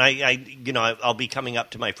 And I'll be coming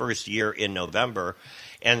up to my first year in November.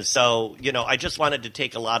 And so, I just wanted to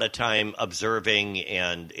take a lot of time observing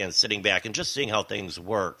and sitting back and just seeing how things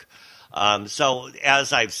work. So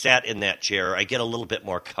as I've sat in that chair, I get a little bit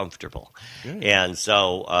more comfortable. Good. And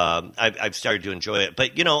so I've started to enjoy it.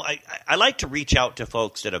 But, I like to reach out to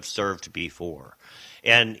folks that have served before.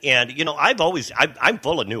 And I'm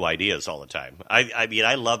full of new ideas all the time.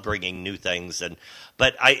 I love bringing new things.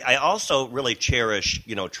 But I also really cherish,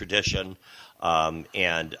 tradition.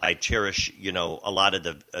 And I cherish, a lot of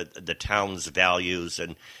the town's values,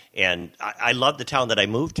 and I love the town that I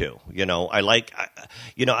moved to.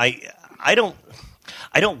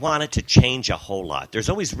 I don't want it to change a whole lot. There's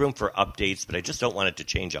always room for updates, but I just don't want it to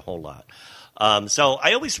change a whole lot. So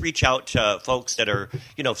I always reach out to folks that are,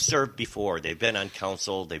 served before. They've been on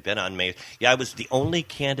council. They've been on mayor. Yeah, I was the only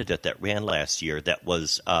candidate that ran last year that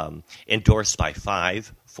was endorsed by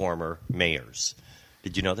 5 former mayors.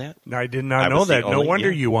 Did you know that? I did not know that. No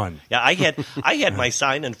wonder you won. Yeah, I had my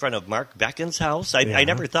sign in front of Mark Beckon's house. I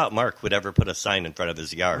never thought Mark would ever put a sign in front of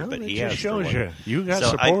his yard, but he has. Shows you got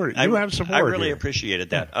support. You have support. I really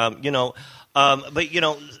appreciated that. But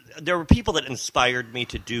there were people that inspired me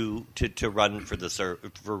to run for the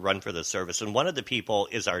service, and one of the people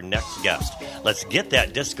is our next guest. Let's get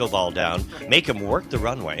that disco ball down, make him work the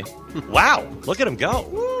runway. Wow, look at him go!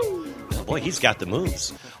 Oh, boy, he's got the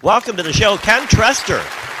moves. Welcome to the show, Ken Trester.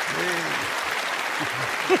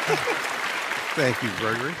 Thank you,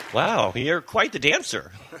 Gregory. Wow, you're quite the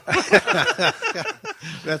dancer.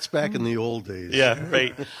 That's back in the old days. Yeah,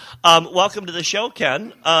 right. Welcome to the show,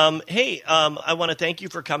 Ken. Hey, I want to thank you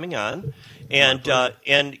for coming on. And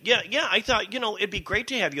I thought, it'd be great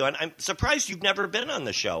to have you on. I'm surprised you've never been on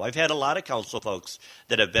the show. I've had a lot of council folks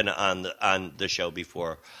that have been on the show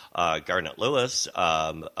before. Garnet Lewis,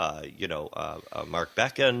 Mark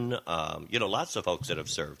Becken, lots of folks that have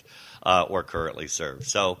served or currently serve.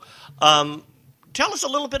 So, tell us a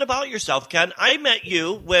little bit about yourself, Ken. I met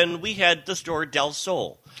you when we had the store Del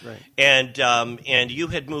Sol, right? And you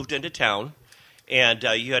had moved into town, and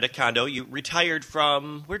you had a condo. You retired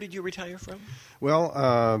from. Where did you retire from? Well,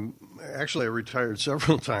 actually, I retired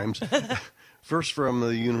several times. First, from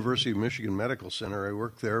the University of Michigan Medical Center. I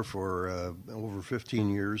worked there for over 15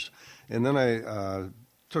 years, and then I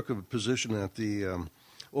took a position at the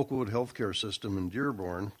Oakwood Healthcare System in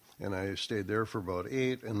Dearborn. And I stayed there for about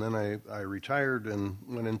 8, and then I retired and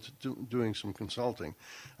went into doing some consulting.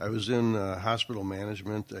 I was in hospital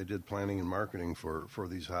management. I did planning and marketing for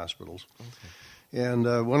these hospitals. Okay. And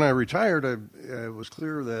when I retired, it was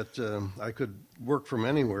clear that I could work from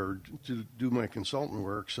anywhere to do my consultant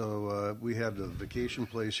work. So we had a vacation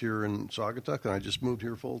place here in Saugatuck, and I just moved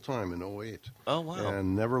here full time in 2008. Oh, wow.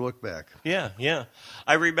 And never looked back. Yeah.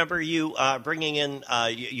 I remember you bringing in,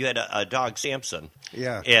 you had a dog, Samson.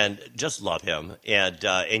 Yeah. And just love him.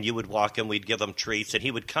 And you would walk him, we'd give him treats, and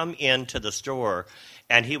he would come into the store,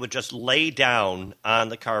 and he would just lay down on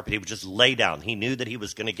the carpet. He would just lay down. He knew that he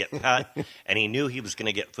was going to get pet, and he knew he was going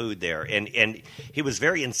to get food there. And he was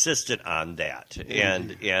very insistent on that.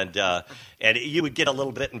 And you would get a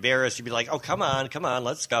little bit embarrassed. You'd be like, "Oh, come on,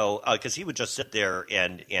 let's go," because he would just sit there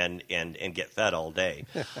and get fed all day.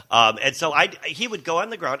 And so he would go on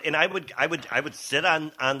the ground, and I would sit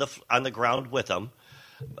on the ground with him.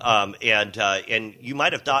 And you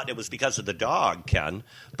might have thought it was because of the dog, Ken,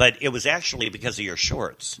 but it was actually because of your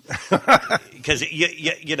shorts. Because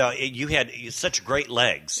you had such great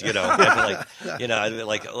legs, let's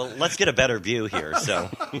get a better view here.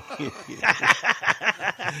 So,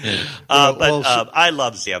 I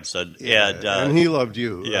love Samson, and he loved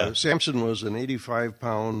you. Yeah. Samson was an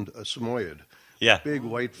 85-pound Samoyed. Yeah, big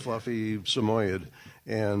white fluffy Samoyed.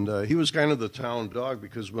 And he was kind of the town dog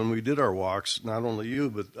because when we did our walks, not only you,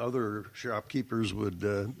 but other shopkeepers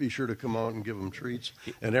would be sure to come out and give him treats.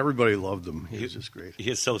 And everybody loved him. He was just great. He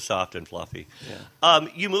is so soft and fluffy. Yeah.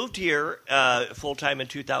 You moved here full-time in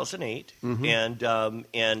 2008. Mm-hmm.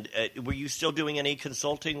 And were you still doing any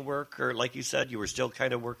consulting work? Or like you said, you were still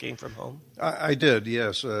kind of working from home? I did,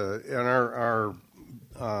 yes. And our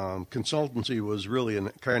consultancy was really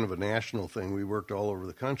kind of a national thing. We worked all over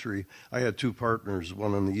the country. I had 2 partners,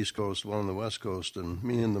 one on the East Coast, one on the West Coast, and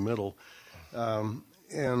me in the middle.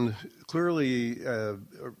 And clearly,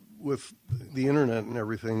 with the internet and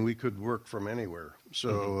everything, we could work from anywhere.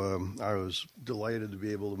 So I was delighted to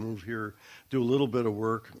be able to move here, do a little bit of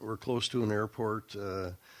work. We're close to an airport,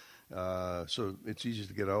 so it's easy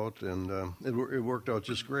to get out, and it worked out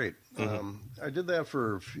just great. I did that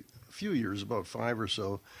for a few years, about 5 or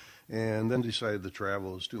so, and then decided the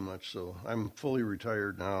travel was too much. So I'm fully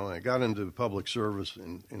retired now. I got into public service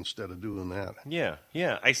instead of doing that. Yeah,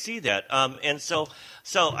 I see that. And so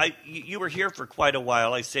you were here for quite a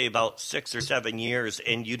while. I say about 6 or 7 years,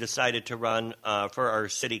 and you decided to run for our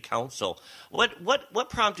city council. What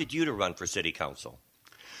prompted you to run for city council?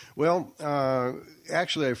 Well,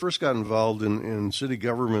 actually, I first got involved in city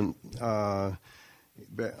government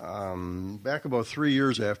back about 3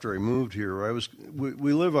 years after I moved here.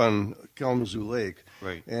 We live on Kalamazoo Lake,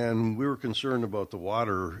 right, and we were concerned about the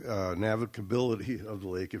water navigability of the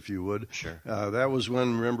lake, if you would. Sure. That was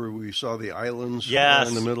when, remember, we saw the islands yes.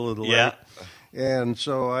 in the middle of the lake. And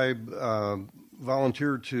so I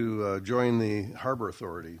volunteered to join the Harbor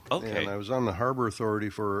Authority. Okay. And I was on the Harbor Authority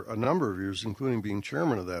for a number of years, including being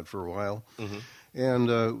chairman of that for a while.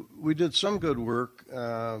 And we did some good work,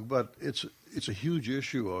 but it's a huge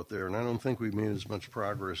issue out there, and I don't think we've made as much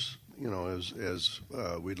progress, as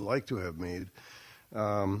we'd like to have made.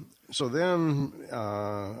 So then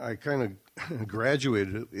I kind of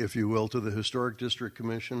graduated, if you will, to the Historic District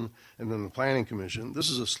Commission and then the Planning Commission. This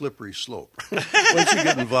is a slippery slope. Once you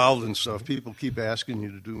get involved in stuff, people keep asking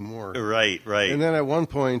you to do more. Right. And then at one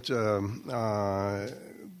point,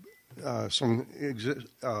 some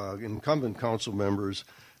incumbent council members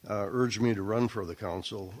urged me to run for the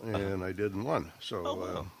council, and I did and won. So.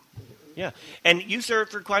 Wow. Yeah, and you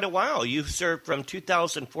served for quite a while. You served from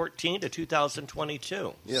 2014 to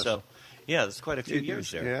 2022. Yes. So, yeah, that's quite a few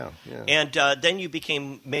years there. Yeah. And then you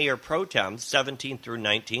became mayor pro tem, 17th through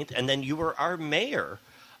 19th, and then you were our mayor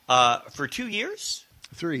for 2 years?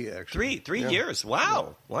 3, actually. Three years.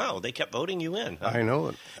 Wow. Yeah. Wow, they kept voting you in. I know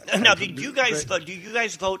it. Now, do you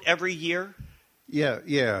guys vote every year? Yeah.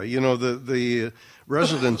 The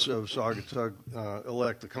residents of Saugatuck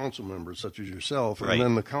elect the council members, such as yourself, Right. and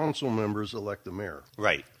then the council members elect the mayor.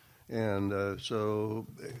 Right. And so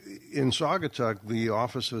in Saugatuck, the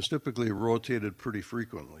office has typically rotated pretty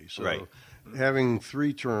frequently. So Right. having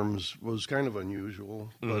 3 terms was kind of unusual,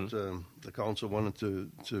 but the council wanted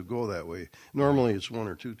to go that way. Normally it's 1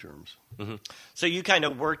 or 2 terms. Mm-hmm. So you kind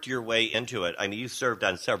of worked your way into it. I mean, you served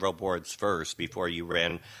on several boards first before you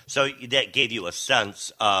ran. So that gave you a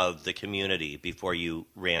sense of the community before you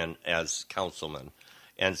ran as councilman.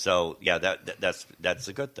 And so, yeah, that's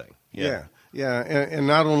a good thing. Yeah. And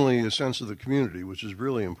not only a sense of the community, which is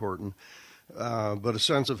really important, but a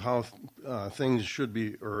sense of how things should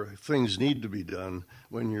be or things need to be done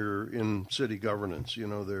when you're in city governance.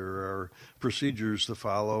 There are procedures to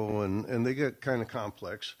follow, and they get kind of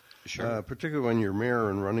complex. Sure. Particularly when you're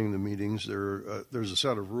mayor and running the meetings, there's a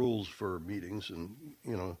set of rules for meetings, and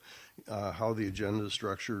how the agenda is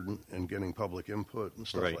structured and getting public input and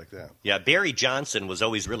stuff Right. like that. Yeah, Barry Johnson was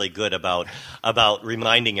always really good about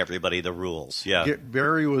reminding everybody the rules. Yeah.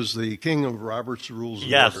 Barry was the king of Robert's Rules of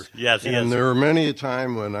Yes, Order. yes, he and is. there were many a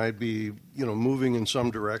time when I'd be, moving in some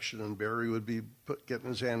direction, and Barry would be getting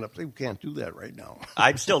his hand up. We can't do that right now.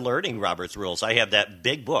 I'm still learning Robert's Rules. I have that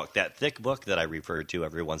big book, that thick book that I refer to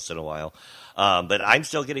every once in a while, but I'm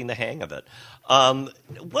still getting the hang of it.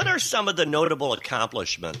 What are some of the notable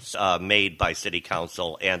accomplishments made by City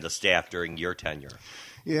Council and the staff during your tenure?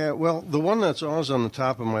 Yeah, well, the one that's always on the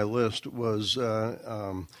top of my list was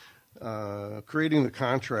creating the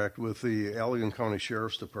contract with the Allegan County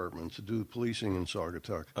Sheriff's Department to do policing in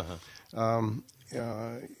Saugatuck.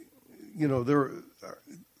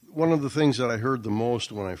 One of the things that I heard the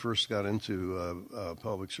most when I first got into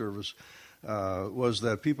public service was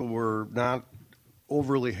that people were not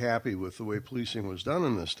overly happy with the way policing was done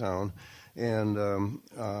in this town. And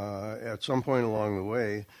at some point along the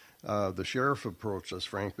way, the sheriff approached us,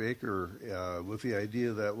 Frank Baker, with the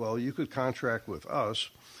idea that, well, you could contract with us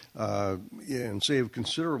and save a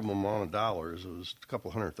considerable amount of dollars. It was a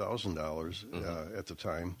couple $100,000 at the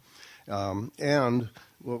time. And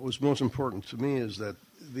what was most important to me is that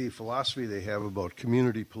the philosophy they have about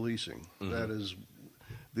community policing, that is,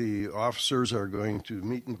 the officers are going to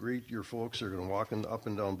meet and greet your folks. They're going to walk up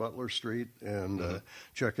and down Butler Street and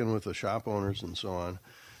check in with the shop owners and so on.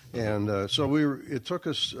 And so it took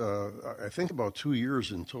us, I think, about 2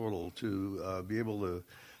 years in total to be able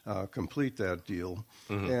to complete that deal.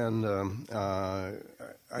 And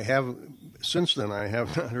since then, I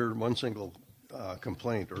have not heard one single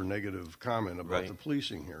complaint or negative comment about the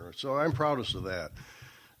policing here. So I'm proudest of that.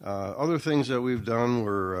 Other things that we've done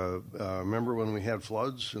were, remember when we had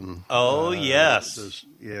floods? And yes.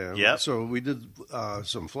 Yeah. Yep. So we did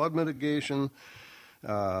some flood mitigation.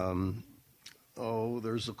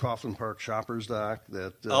 There's the Coughlin Park Shoppers Dock.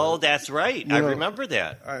 That's right. I remember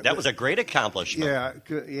that. That was a great accomplishment.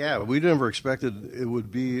 Yeah. We never expected it would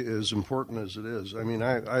be as important as it is. I mean,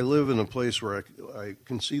 I live in a place where I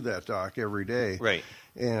can see that dock every day. Right.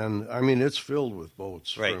 And I mean, it's filled with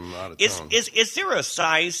boats from out of town. Is there a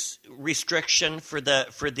size restriction for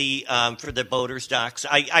the boaters' docks?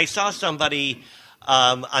 I saw somebody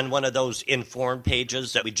on one of those informed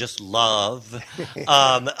pages that we just love,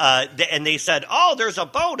 and they said, "Oh, there's a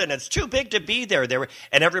boat and it's too big to be there."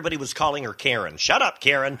 And everybody was calling her Karen. Shut up,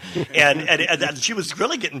 Karen! And she was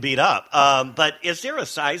really getting beat up. But is there a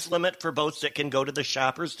size limit for boats that can go to the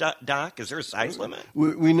shoppers' dock? Is there a size limit?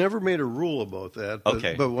 We never made a rule about that.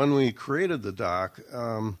 Okay. But when we created the dock,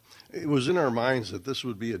 it was in our minds that this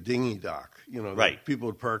would be a dinghy dock. That people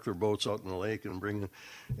would park their boats out in the lake and bring them.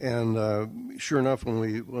 And sure enough,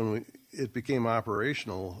 when it became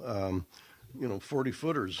operational,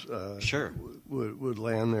 40-footers would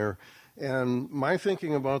land there. And my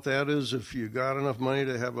thinking about that is, if you got enough money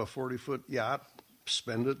to have a 40-foot yacht,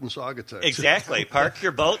 spend it in Saugatuck. Exactly. Park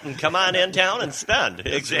your boat and come on in town and spend.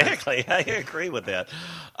 Exactly. I agree with that.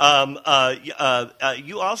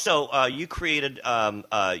 You also you created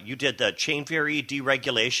you did the chain ferry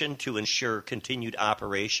deregulation to ensure continued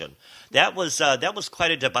operation. That was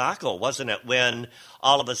quite a debacle, wasn't it? When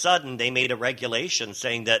all of a sudden they made a regulation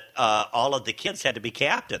saying that all of the kids had to be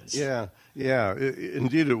captains. Yeah,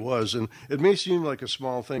 indeed it was. And it may seem like a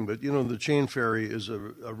small thing, but, the chain ferry is a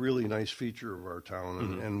really nice feature of our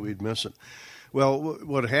town, and we'd miss it. Well,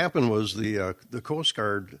 what happened was the Coast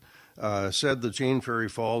Guard said the chain ferry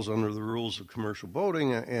falls under the rules of commercial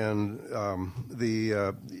boating, and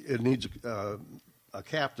it needs a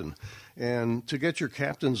captain. And to get your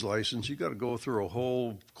captain's license, you got to go through a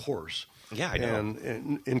whole course. Yeah, I know.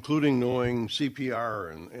 And including knowing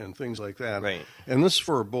CPR and things like that. Right. And this is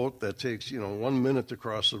for a boat that takes 1 minute to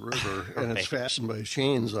cross the river, and it's fastened by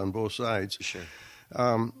chains on both sides. Sure.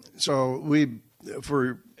 So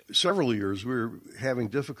for several years, we were having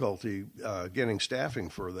difficulty getting staffing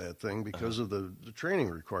for that thing because of the training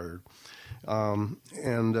required.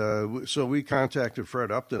 So we contacted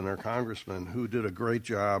Fred Upton, our congressman, who did a great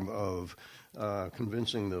job of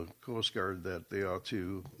convincing the Coast Guard that they ought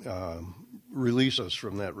to release us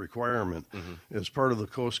from that requirement. As part of the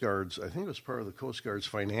Coast Guard's, I think it was part of the Coast Guard's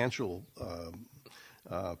financial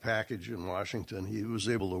package in Washington. He was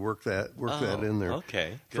able to work that in there.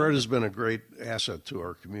 Okay, good. Fred has been a great asset to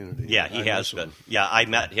our community. Yeah, he has been. Yeah, I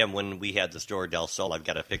met him when we had the store Del Sol. I've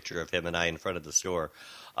got a picture of him and I in front of the store.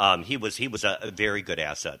 He was a very good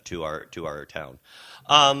asset to our town.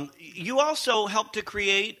 You also helped to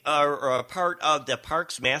create a part of the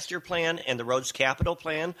Parks Master Plan and the Roads Capital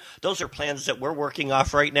Plan. Those are plans that we're working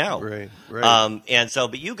off right now. Right.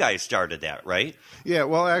 But you guys started that, right? Yeah,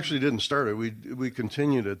 well, I actually didn't start it. We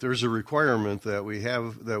continued it. There's a requirement that we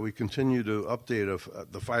continue to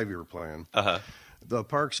update the 5-year plan. The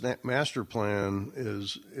Parks Master Plan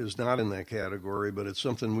is not in that category, but it's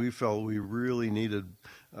something we felt we really needed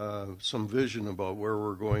some vision about where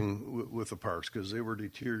we're going with the parks, because they were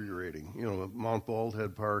deteriorating. Mount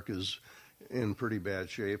Baldhead Park is in pretty bad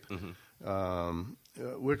shape.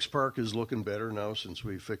 Wicks Park is looking better now since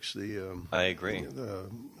we fixed I agree. The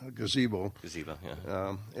gazebo.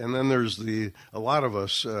 Yeah. And then there's a lot of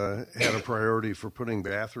us had a priority for putting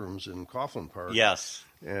bathrooms in Coughlin Park. Yes.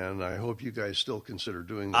 And I hope you guys still consider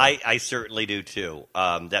doing that. I certainly do too.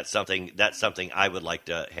 That's something I would like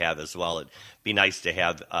to have as well. It'd be nice to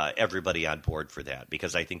have everybody on board for that,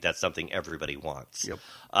 because I think that's something everybody wants.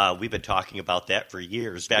 Yep. We've been talking about that for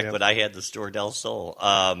years, back when I had the store Del Sol.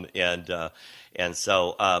 And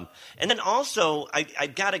then also,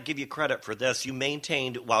 I've got to give you credit for this. You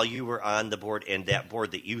maintained, while you were on the board and that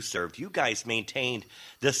board that you served, you guys maintained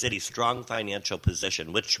the city's strong financial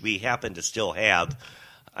position, which we happen to still have.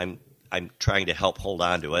 I'm trying to help hold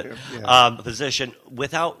on to it. Position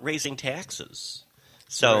without raising taxes.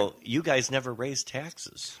 So you guys never raised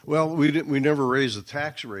taxes. Well, we never raised the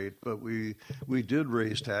tax rate, but we did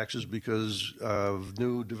raise taxes because of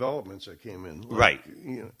new developments that came in. Like,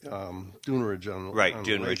 Dunridge on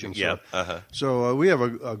Dunridge, yeah. So we have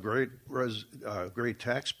a great great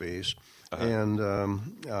tax base, and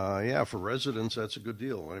for residents that's a good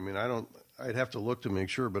deal. I mean, I'd have to look to make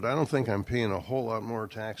sure, but I don't think I'm paying a whole lot more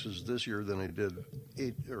taxes this year than I did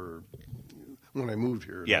when I moved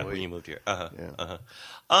here. Yeah, when you moved here.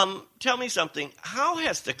 Tell me something. How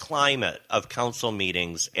has the climate of council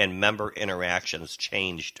meetings and member interactions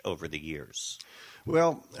changed over the years?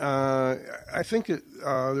 Well, I think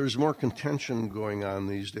there's more contention going on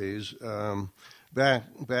these days.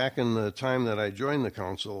 Back in the time that I joined the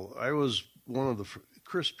council, I was one of the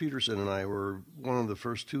Chris Peterson and I were one of the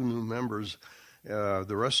first 2 new members. The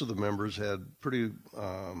rest of the members had pretty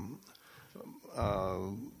long.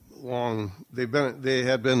 They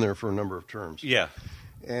had been there for a number of terms. Yeah,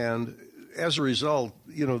 and as a result,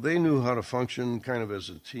 they knew how to function kind of as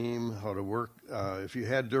a team, how to work. If you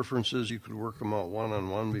had differences, you could work them out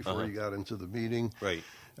one-on-one before you got into the meeting. Right.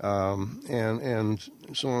 And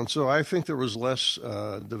so on. So I think there was less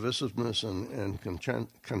divisiveness and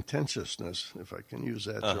contentiousness, if I can use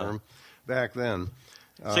that term, back then.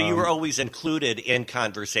 So you were always included in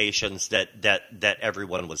conversations that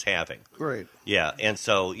everyone was having. Right. Yeah, and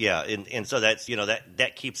so that's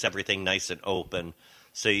that keeps everything nice and open.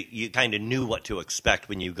 So you kind of knew what to expect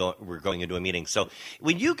when you were going into a meeting. So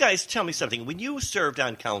when you guys, tell me something, when you served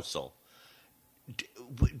on council,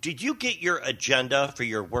 did you get your agenda for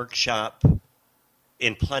your workshop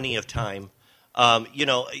in plenty of time?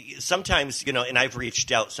 Sometimes, and I've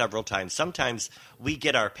reached out several times. Sometimes we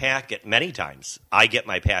get our packet, many times I get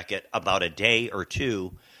my packet about a day or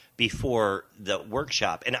two before the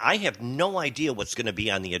workshop, and I have no idea what's going to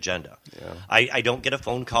be on the agenda. Yeah. I don't get a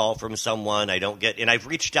phone call from someone. And I've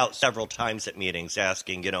reached out several times at meetings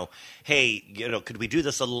asking, hey, could we do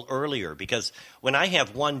this a little earlier? Because when I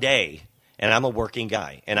have one day, and I'm a working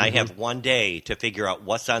guy, and I have one day to figure out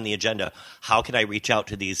what's on the agenda, how can I reach out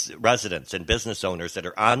to these residents and business owners that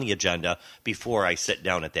are on the agenda before I sit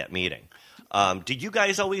down at that meeting? Did you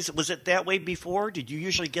guys was it that way before? Did you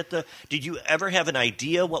usually did you ever have an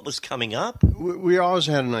idea what was coming up? We always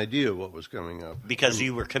had an idea of what was coming up. Because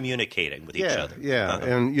you were communicating with each other. Yeah,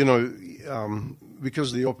 and,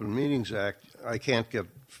 because of the Open Meetings Act, I can't get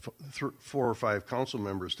 4 or 5 council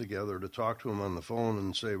members together to talk to them on the phone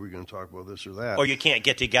and say we're going to talk about this or that. Or you can't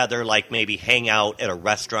get together, like maybe hang out at a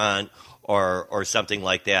restaurant or something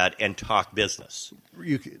like that and talk business.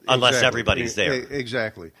 Unless everybody's there.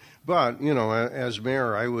 Exactly. But, as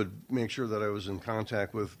mayor, I would make sure that I was in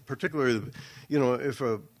contact with, particularly, if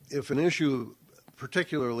an issue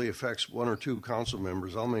particularly affects 1 or 2 council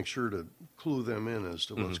members, I'll make sure to clue them in as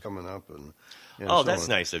to what's coming up. And so that's on.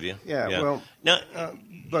 nice of you. Yeah. Well,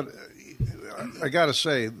 but I got to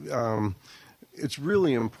say, it's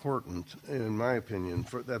really important, in my opinion,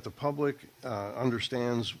 that the public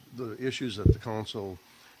understands the issues that the council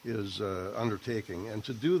is undertaking. And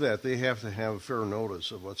to do that, they have to have fair notice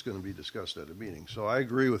of what's going to be discussed at a meeting. So I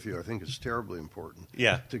agree with you. I think it's terribly important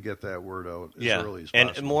to get that word out as early as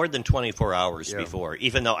possible. And more than 24 hours before,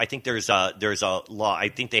 even though I think there's a law. I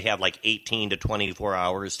think they have like 18 to 24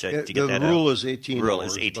 hours to get that out. The rule is 18 hours. Rule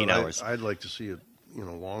is 18 hours. I'd like to see it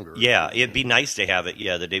longer. Yeah, it'd be nice to have it,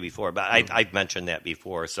 the day before. But I've mentioned that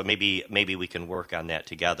before, so maybe we can work on that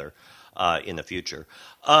together in the future.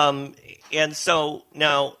 And so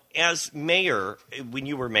now, as mayor, when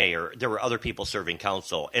you were mayor, there were other people serving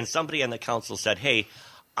council, and somebody on the council said, hey,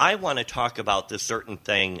 I want to talk about this certain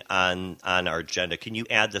thing on our agenda. Can you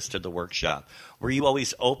add this to the workshop? Were you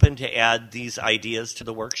always open to add these ideas to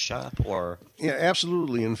the workshop, or? Yeah,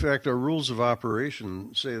 absolutely. In fact, our rules of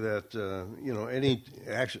operation say that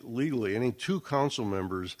legally, any 2 council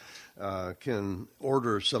members can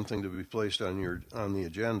order something to be placed on the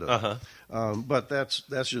agenda. But that's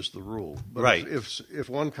just the rule. But right. If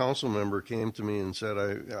 1 council member came to me and said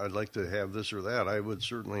I'd like to have this or that, I would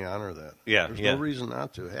certainly honor that. Yeah, there's no reason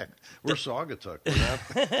not to. Heck, we're Saugatuck. We're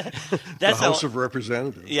not the House of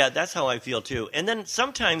Representatives. Yeah, that's how I feel too. And then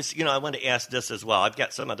sometimes, I want to ask this as well. I've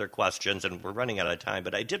got some other questions, and we're running out of time,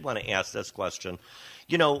 but I did want to ask this question.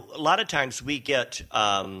 A lot of times we get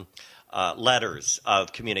letters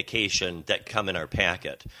of communication that come in our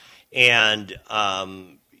packet, and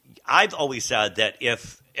I've always said that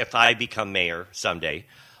if I become mayor someday,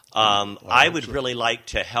 I would really like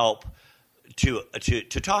to help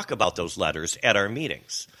to talk about those letters at our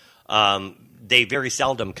meetings. They very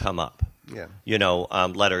seldom come up. Yeah.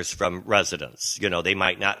 Letters from residents. They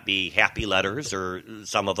might not be happy letters, or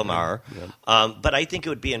some of them are. Yeah. But I think it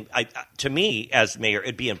would be, to me as mayor,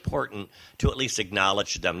 it'd be important to at least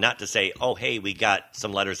acknowledge them, not to say, oh, hey, we got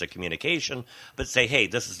some letters of communication, but say, hey,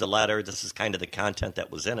 this is the letter, this is kind of the content that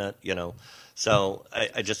was in it, So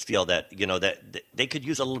I just feel that, that they could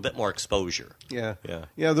use a little bit more exposure. Yeah.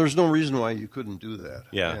 There's no reason why you couldn't do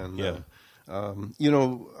that.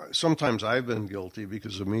 Sometimes I've been guilty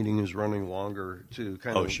because the meeting is running longer to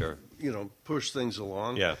kind of push things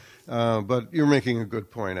along. Yeah. But you're making a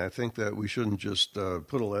good point. I think that we shouldn't just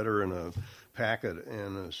put a letter in a packet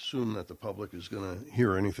and assume that the public is going to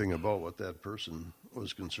hear anything about what that person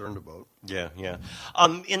was concerned about. Yeah.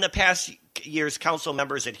 In the past years, council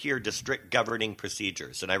members adhered to strict governing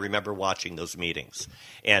procedures, and I remember watching those meetings.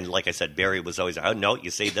 And like I said, Barry was always, oh, no, you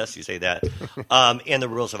say this, you say that, and the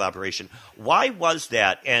rules of operation. Why was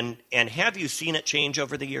that, and have you seen it change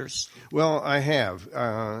over the years? Well, I have,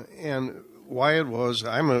 and why it was,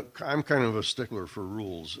 I'm kind of a stickler for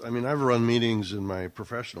rules. I mean, I've run meetings in my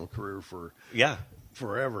professional career for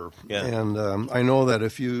forever, and I know that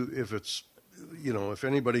if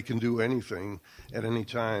anybody can do anything at any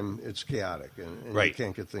time, it's chaotic and you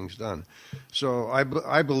can't get things done. So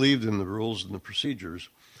I believed in the rules and the procedures,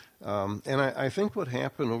 and I think what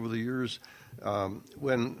happened over the years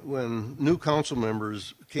when new council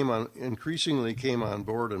members increasingly came on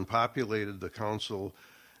board and populated the council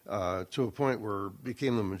to a point where it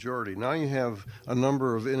became the majority. Now you have a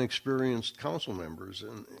number of inexperienced council members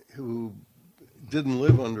who didn't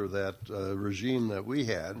live under that regime that we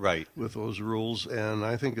had Right. with those rules, and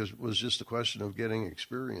I think it was just a question of getting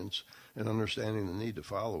experience and understanding the need to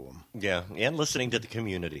follow them. Yeah, and listening to the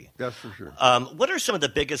community. That's for sure. What are some of the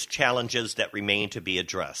biggest challenges that remain to be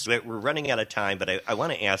addressed? We're running out of time, but I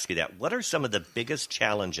want to ask you that. What are some of the biggest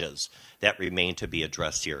challenges that remain to be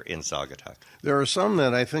addressed here in Saugatuck? There are some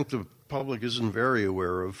that I think the public isn't very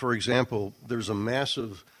aware of. For example, there's a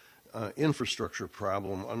massive infrastructure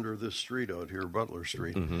problem under this street out here, Butler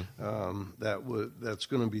Street, that's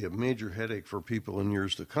going to be a major headache for people in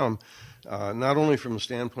years to come, not only from the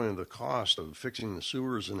standpoint of the cost of fixing the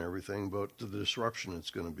sewers and everything, but the disruption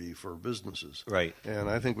it's going to be for businesses. Right. And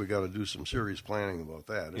I think we got to do some serious planning about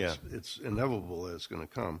that. Yeah. It's inevitable that it's going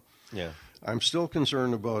to come. Yeah. I'm still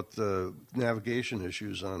concerned about the navigation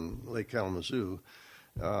issues on Lake Kalamazoo.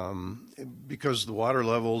 Because the water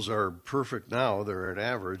levels are perfect now, they're at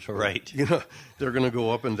average. But, Right. They're going to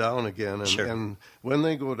go up and down again. And, Sure. and when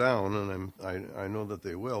they go down, and I know that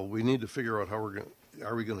they will, we need to figure out how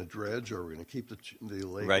are we going to dredge? Are we going to keep the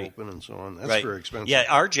lake Right. open and so on? That's Right. very expensive. Yeah,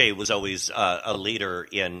 RJ was always a leader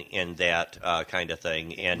in that kind of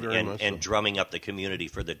thing Very much and so. drumming up the community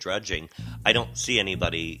for the dredging. I don't see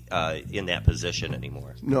anybody in that position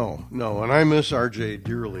anymore. No, and I miss RJ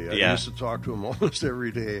dearly. I Yeah. used to talk to him almost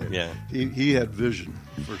every day. And Yeah. he had vision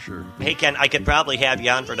for sure. Hey, Ken, I could probably have you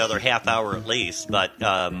on for another half hour at least, but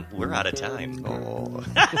we're out of time. Oh,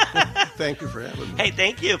 thank you for having me. Hey,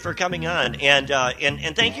 thank you for coming on, and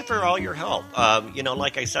thank you for all your help.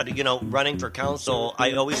 Like I said, running for council,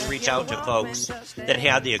 I always reach out to folks that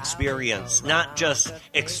have the experience, not just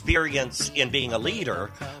experience in being a leader,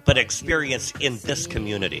 but experience in this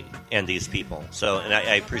community and these people. So, and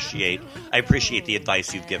I appreciate the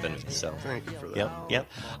advice you've given me. So, Thank you for that. yep.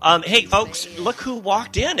 Hey, folks, look who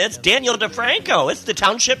walked in. It's Daniel DeFranco. It's the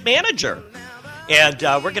township manager. And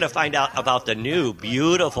we're going to find out about the new,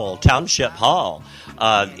 beautiful Township Hall.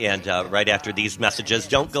 Right after these messages,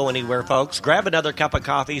 don't go anywhere, folks. Grab another cup of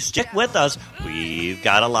coffee. Stick with us. We've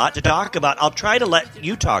got a lot to talk about. I'll try to let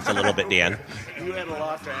you talk a little bit, Dan. You had a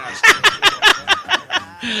lot to ask.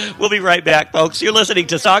 We'll be right back, folks. You're listening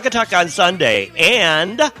to Saugatuck on Sunday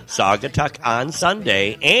and Saugatuck on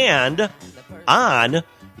Sunday and on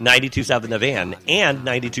 92.7 The Van and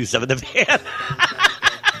 92.7 The Van.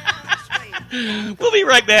 We'll be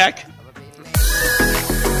right back.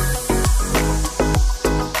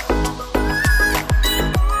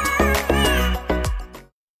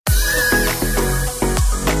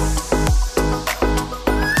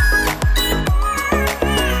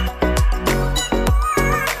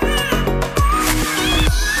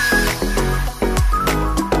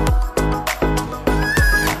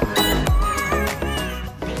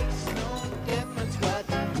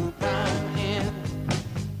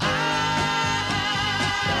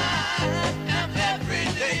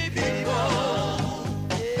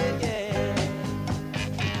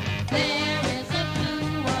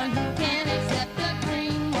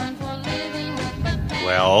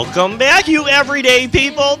 Welcome back, you everyday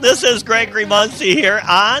people. This is Gregory Muncie here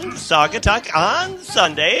on Saugatuck on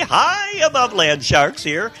Sunday. High above Land Sharks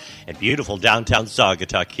here in beautiful downtown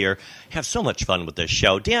Saugatuck here. Have so much fun with this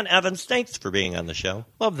show. Dan Evans, thanks for being on the show.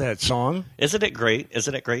 Love that song. Isn't it great?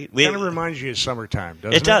 Isn't it great? Kind of reminds you of summertime,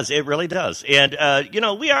 doesn't it? It does. It really does. And,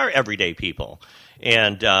 we are everyday people.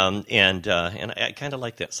 And I kind of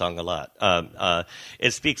like that song a lot.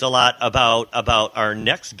 It speaks a lot about our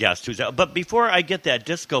next guest who's out. But before I get that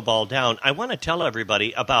disco ball down, I want to tell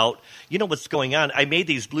everybody about, what's going on. I made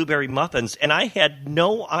these blueberry muffins, and I had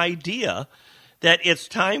no idea that it's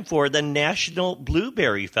time for the National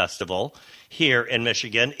Blueberry Festival here in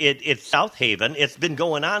Michigan. It's South Haven. It's been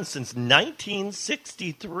going on since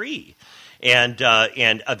 1963. And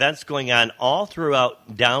events going on all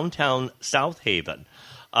throughout downtown South Haven.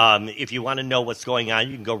 If you want to know what's going on,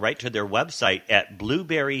 you can go right to their website at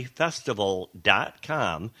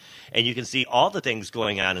blueberryfestival.com, and you can see all the things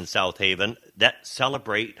going on in South Haven that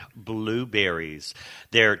celebrate blueberries.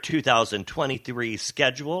 Their 2023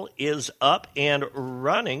 schedule is up and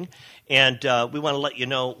running, and we want to let you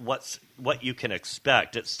know what you can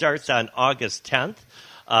expect. It starts on August 10th.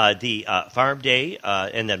 The Farm Day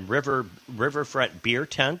and then Riverfront Beer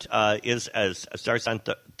Tent starts on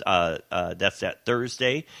that's that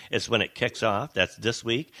Thursday is when it kicks off. That's this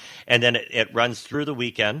week, and then it runs through the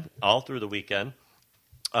weekend, all through the weekend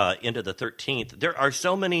into the 13th. There are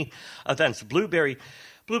so many events: blueberry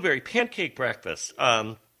pancake breakfast.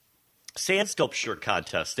 Sand sculpture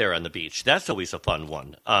contest there on the beach. That's always a fun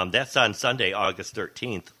one. That's on Sunday, August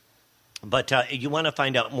 13th. But you want to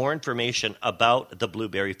find out more information about the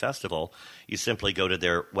Blueberry Festival, you simply go to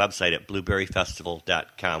their website at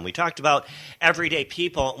blueberryfestival.com. We talked about everyday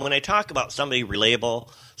people. When I talk about somebody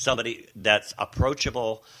relatable, somebody that's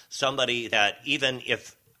approachable, somebody that even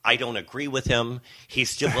if I don't agree with him, he's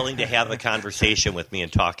still willing to have a conversation with me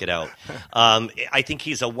and talk it out. I think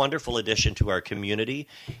he's a wonderful addition to our community.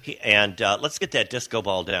 And let's get that disco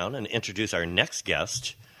ball down and introduce our next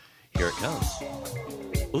guest. Here it goes.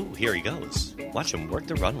 Ooh, here he goes. Watch him work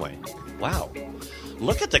the runway. Wow.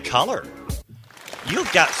 Look at the color. You've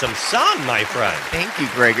got some sun, my friend. Thank you,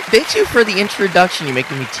 Greg. Thank you for the introduction. You're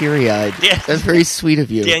making me teary-eyed. Yeah. That's very sweet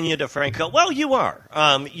of you. Daniel DeFranco. Well, you are.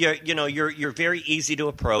 You're very easy to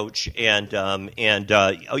approach, and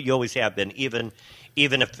you always have been, even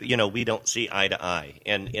if we don't see eye to eye,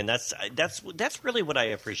 and that's really what I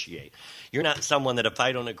appreciate. You're not someone that if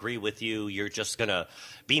I don't agree with you, you're just gonna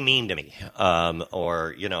be mean to me,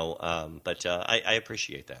 but I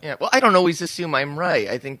appreciate that. Yeah. Well, I don't always assume I'm right.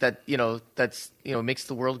 I think that that's makes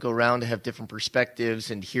the world go round to have different perspectives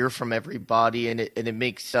and hear from everybody, and it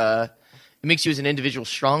makes you as an individual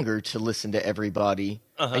stronger to listen to everybody.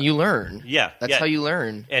 And you learn. Yeah. That's how you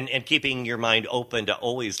learn. And keeping your mind open to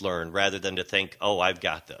always learn rather than to think, oh, I've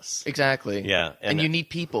got this. Exactly. Yeah. And you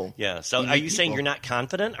need people. Yeah. So are you saying you're not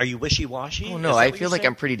confident? Are you wishy-washy? Oh, no, I feel like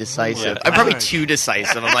I'm pretty decisive. I'm probably too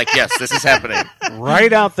decisive. I'm like, yes, this is happening.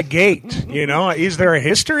 Right out the gate. Is there a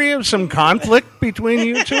history of some conflict between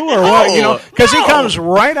you two? Or what? Because he comes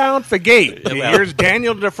right out the gate. Here's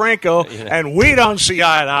Daniel DeFranco, and we don't see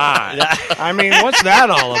eye to eye. I mean, what's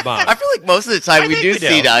that all about? I feel like most of the time we do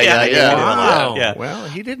see eye to eye. Yeah. Wow. Yeah. Well,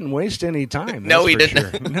 he didn't waste any time. No, he that's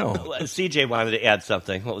for didn't. Sure. No. CJ wanted to add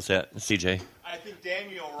something. What was that, CJ? I think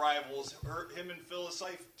Daniel rivals him and Phyllis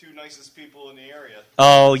Seif, two nicest people in the area.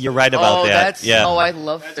 Oh, you're right about that. Yeah. Oh, I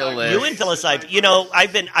love Phyllis. You and Phyllis, I've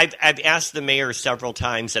asked the mayor several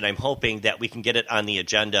times, and I'm hoping that we can get it on the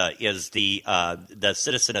agenda. Is the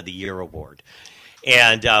Citizen of the Year award,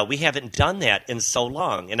 and we haven't done that in so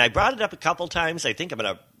long. And I brought it up a couple times. I think I'm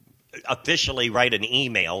going to officially write an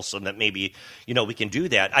email so that maybe we can do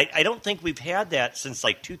that. I don't think we've had that since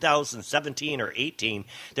like 2017 or 18.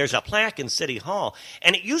 There's a plaque in City Hall,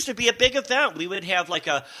 and it used to be a big event. We would have like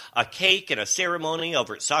a cake and a ceremony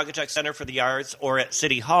over at Saugatuck Center for the Arts or at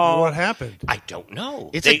City Hall. What happened? I don't know.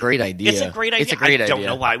 It's a great idea. It's a great idea. I don't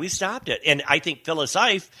know why we stopped it. And I think Phyllis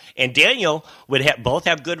Seif and Daniel would both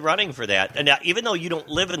have good running for that. And even though you don't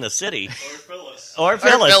live in the city, or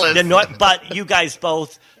Phyllis. But you guys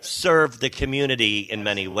both serve the community in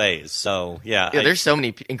many ways. So, there's so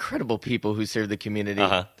many incredible people who serve the community.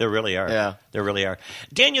 There really are. Yeah. There really are.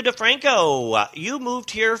 Daniel DeFranco, you moved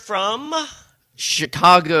here from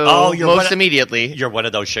Chicago immediately. You're one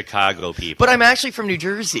of those Chicago people. But I'm actually from New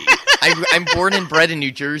Jersey. I'm born and bred in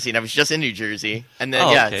New Jersey, and I was just in New Jersey. And then,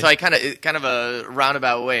 okay. so I kind of a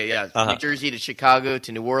roundabout way. Yeah, New Jersey to Chicago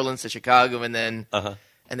to New Orleans to Chicago, and then...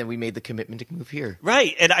 And then we made the commitment to move here.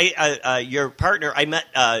 Right, and your partner, I met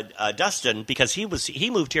Dustin because he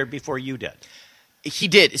moved here before you did. He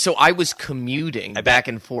did. So I was commuting back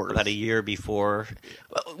and forth about a year before.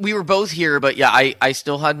 We were both here, but I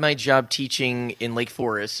still had my job teaching in Lake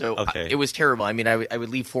Forest. So it was terrible. I mean, I would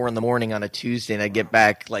leave 4 a.m. on a Tuesday, and I'd get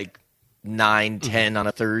back like 9, 10 on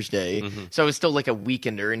a Thursday. So I was still like a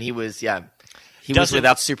weekender, and he was He was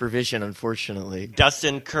without supervision, unfortunately.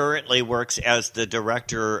 Dustin currently works as the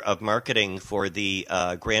director of marketing for the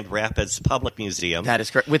Grand Rapids Public Museum. That is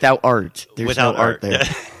correct. Without art. There's no art there.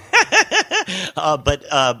 But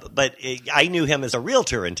I knew him as a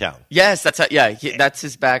realtor in town. Yes, that's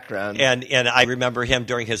his background. And I remember him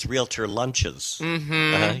during his realtor lunches.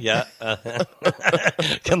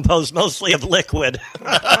 Composed mostly of liquid.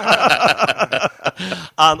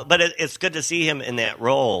 But it's good to see him in that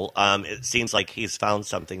role. It seems like he's found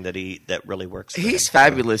something that really works for He's him.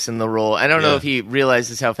 fabulous in the role. I don't know if he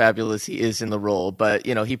realizes how fabulous he is in the role, but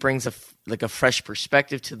he brings a fresh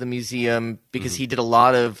perspective to the museum because he did a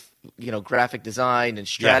lot of graphic design and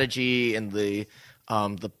strategy in the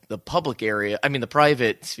public area. I mean the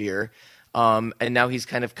private sphere, and now he's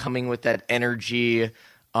kind of coming with that energy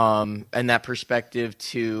and that perspective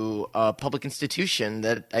to a public institution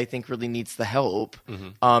that I think really needs the help.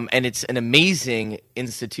 And it's an amazing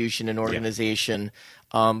institution and organization.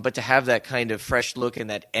 But to have that kind of fresh look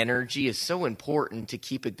and that energy is so important to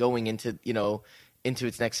keep it going into into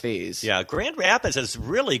its next phase. Yeah, Grand Rapids has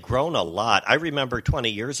really grown a lot. I remember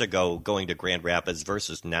 20 years ago going to Grand Rapids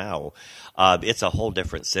versus now. It's a whole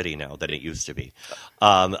different city now than it used to be.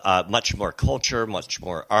 Much more culture, much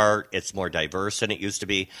more art. It's more diverse than it used to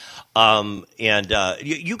be.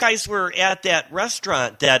 You guys were at that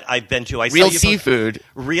restaurant that I've been to. Real Seafood.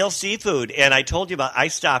 Real Seafood. And I told you I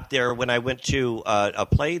stopped there when I went to a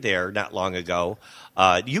play there not long ago.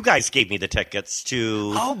 You guys gave me the tickets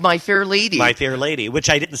to My Fair Lady. My Fair Lady, which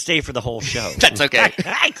I didn't stay for the whole show. That's okay.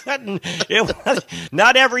 I couldn't.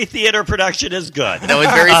 Not every theater production is good. No,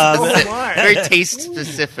 it's very very taste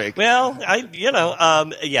specific. Well,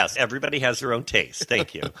 yes, everybody has their own taste.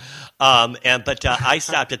 Thank you. But I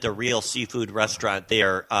stopped at the Real Seafood restaurant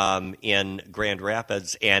there in Grand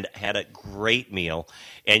Rapids and had a great meal.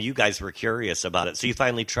 And you guys were curious about it, so you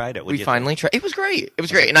finally tried it. We finally tried. It was great. It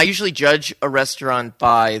was great. And I usually judge a restaurant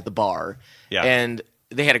by the bar. Yeah. And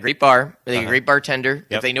they had a great bar. They had a great bartender.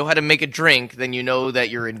 Yep. If they know how to make a drink, then you know that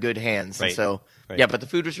you're in good hands. Right. And so, Right. yeah, but the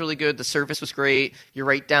food was really good. The service was great. You're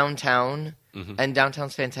right downtown, and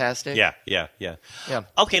downtown's fantastic. Yeah.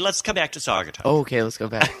 Okay, let's come back to Saugatuck. Okay, let's go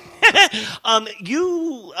back.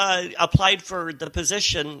 You applied for the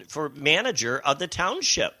position for manager of the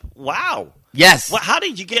township. Wow. Yes. Well, how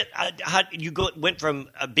did you get? Went from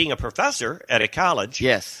being a professor at a college,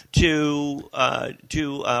 Yes. to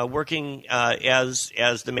working as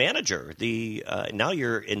the manager. Now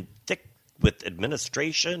you're in thick with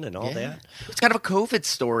administration and all that. It's kind of a COVID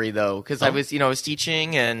story though, because I was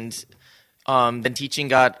teaching, and then teaching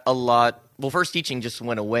got a lot. Well, first teaching just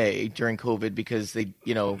went away during COVID because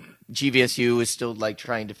GVSU is still like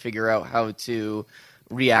trying to figure out how to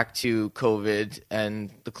react to COVID and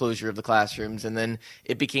the closure of the classrooms, and then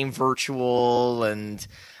it became virtual, and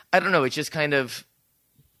I don't know. It just kind of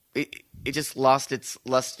it just lost its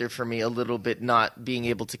luster for me a little bit, not being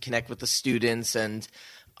able to connect with the students, and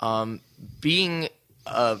being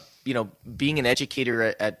an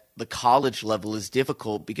educator at the college level is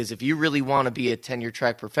difficult, because if you really want to be a tenure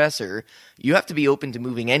track professor, you have to be open to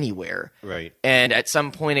moving anywhere. Right. And at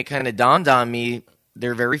some point it kind of dawned on me,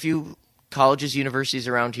 there are very few colleges, universities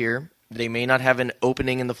around here. They may not have an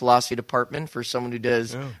opening in the philosophy department for someone who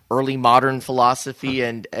does early modern philosophy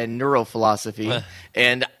and neurophilosophy.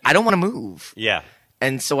 And I don't want to move. Yeah.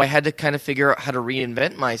 And so I had to kind of figure out how to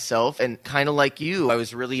reinvent myself. And kind of like you, I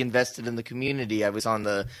was really invested in the community. I was on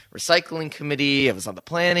the recycling committee. I was on the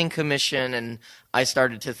planning commission. And I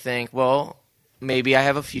started to think, well, maybe I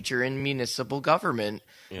have a future in municipal government.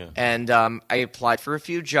 Yeah. And I applied for a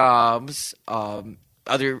few jobs,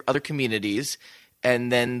 other communities.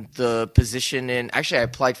 And then the position I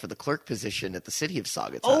applied for the clerk position at the city of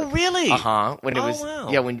Saugatuck. Oh, really? When it was,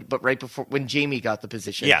 wow. But right before, when Jamie got the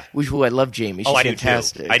position. Yeah. I love Jamie. She's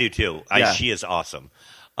fantastic. I do too. Yeah. She is awesome.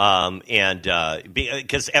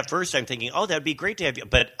 Because at first I'm thinking, that'd be great to have you,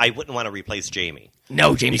 but I wouldn't want to replace Jamie.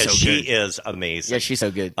 No, Jamie's so because good. she is amazing. Yeah, she's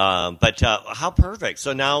so good. But how perfect.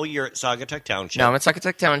 So now you're at Saugatuck Township. Now I'm at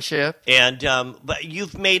Saugatuck Township. And but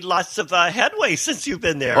you've made lots of headway since you've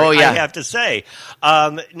been there. Oh, yeah. I have to say.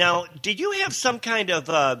 Now, did you have some kind of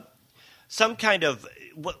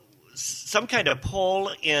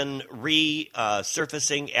pull in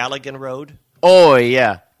resurfacing Allegan Road? Oh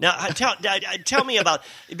yeah. Now, tell me about,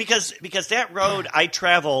 because that road, I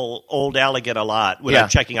travel Old Allegan a lot when I'm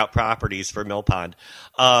checking out properties for Mill Pond,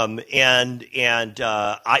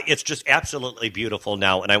 it's just absolutely beautiful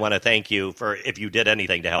now, and I want to thank you for if you did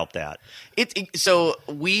anything to help that. So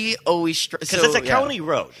we always because it's a county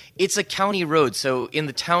road. It's a county road. So in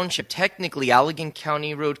the township, technically, Allegan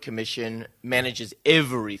County Road Commission manages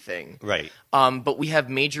everything. Right. But we have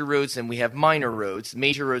major roads and we have minor roads.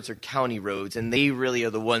 Major roads are county roads, and they really are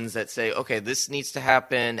the ones that say, okay, this needs to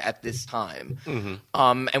happen at this time.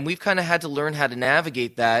 Mm-hmm. And we've kind of had to learn how to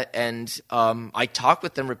navigate that. And I talk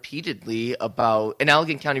with them repeatedly about, and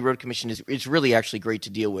Allegan County Road Commission is really actually great to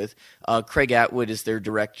deal with. Craig Atwood is their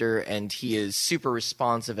director, and he is super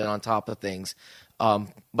responsive and on top of things.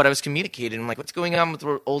 But I was communicating, I'm like, what's going on with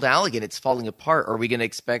Old Allegan? It's falling apart. Are we going to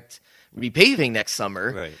expect repaving next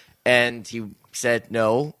summer? Right. And he said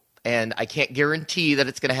no, and I can't guarantee that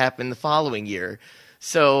it's going to happen the following year.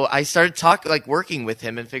 So I started working with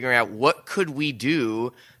him and figuring out what could we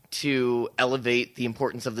do to elevate the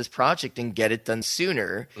importance of this project and get it done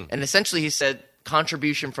sooner. Mm-hmm. And essentially he said,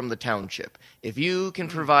 contribution from the township. If you can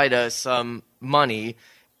provide us some money,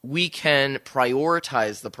 we can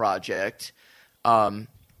prioritize the project and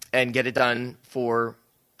get it done for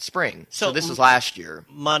spring. So this was last year.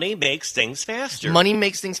 Money makes things faster. Money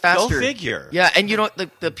makes things faster. Go figure. Yeah, and you know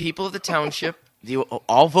what? The people of the township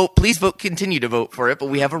please vote, continue to vote for it, but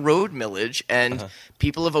we have a road millage, and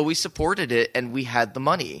people have always supported it, and we had the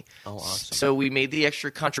money. Oh, awesome. So we made the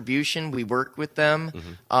extra contribution. We worked with them.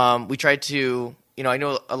 We tried to, I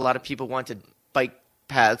know a lot of people wanted bike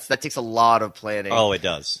paths. That takes a lot of planning. Oh, it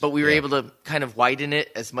does. But we were able to kind of widen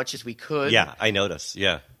it as much as we could. Yeah, I noticed.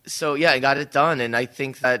 Yeah. So, I got it done, and I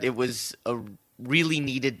think that it was a really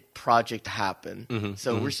needed project to happen.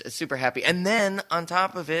 So we're super happy. And then on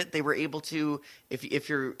top of it, they were able to, if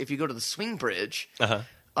you go to the swing bridge,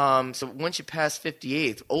 so once you pass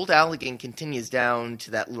 58th, Old Allegan continues down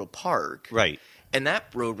to that little park. Right. And that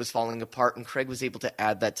road was falling apart, and Craig was able to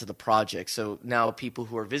add that to the project. So now people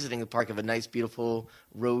who are visiting the park have a nice, beautiful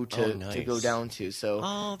road to go down to.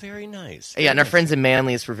 So, very nice. And our friends in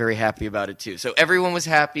Manlius were very happy about it too. So everyone was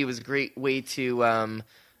happy. It was a great way to,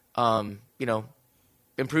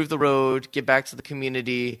 improve the road, give back to the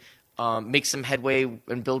community, make some headway,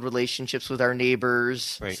 and build relationships with our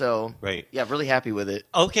neighbors. Right. So, yeah, really happy with it.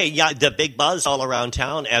 Okay, yeah, the big buzz all around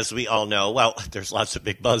town, as we all know. Well, there's lots of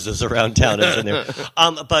big buzzes around town, isn't there?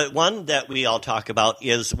 But one that we all talk about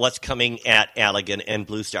is what's coming at Allegan and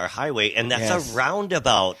Blue Star Highway, and that's a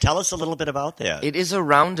roundabout. Tell us a little bit about that. It is a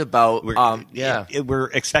roundabout. We're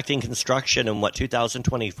expecting construction in,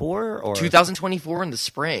 2024? Or 2024 in the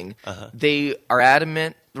spring. They are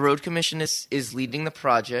adamant. The Road Commission is leading the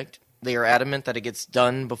project. They are adamant that it gets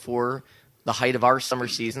done before the height of our summer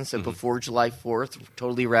season, so before July 4th,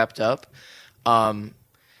 totally wrapped up.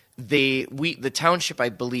 The township, I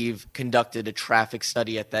believe, conducted a traffic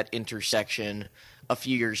study at that intersection a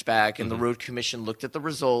few years back, and the Road Commission looked at the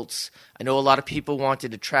results. I know a lot of people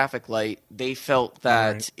wanted a traffic light. They felt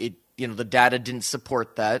that the data didn't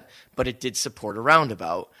support that, but it did support a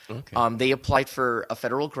roundabout. Okay. They applied for a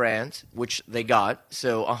federal grant, which they got.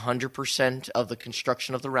 So 100% of the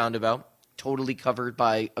construction of the roundabout totally covered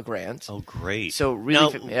by a grant. Oh, great. So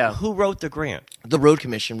really, who wrote the grant? The Road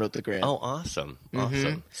Commission wrote the grant. Oh, awesome.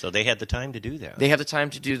 Awesome. So they had the time to do that. They have the time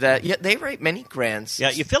to do that. Yeah, they write many grants. Yeah,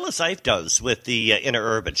 Phyllis Ife does with the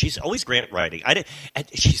Interurban. She's always grant writing. And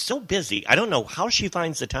she's so busy. I don't know how she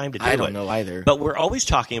finds the time to do it. I don't know either. But we're always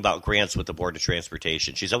talking about grants with the Board of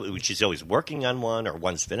Transportation. She's always working on one, or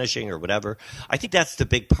one's finishing, or whatever. I think that's the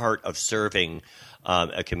big part of serving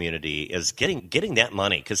a community, is getting that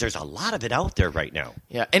money, because there's a lot of it out there right now.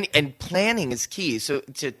 Yeah, and planning is key. So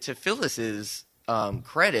to Phyllis's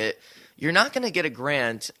credit, you're not going to get a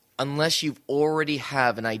grant unless you already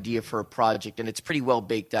have an idea for a project and it's pretty well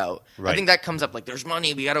baked out. Right. I think that comes up like, there's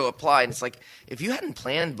money, we got to apply. And it's like, if you hadn't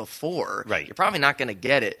planned before, you're probably not going to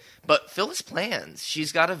get it. But Phyllis plans.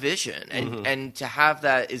 She's got a vision. And to have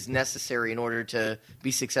that is necessary in order to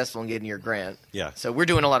be successful in getting your grant. Yeah. So we're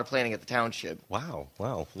doing a lot of planning at the township. Wow.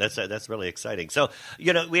 That's really exciting. So,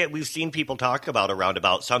 we've seen people talk about a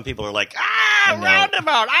roundabout. Some people are like,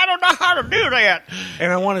 roundabout, I don't know how to do that.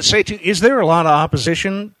 And I want to say, too, is there a lot of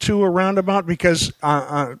opposition to a roundabout? Because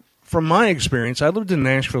from my experience, I lived in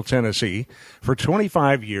Nashville, Tennessee for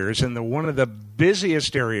 25 years, and one of the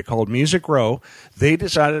busiest area called Music Row, they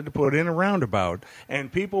decided to put in a roundabout,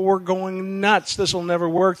 and people were going nuts. This will never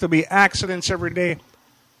work. There'll be accidents every day.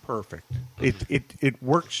 Perfect. It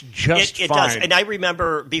works just fine. It does. And I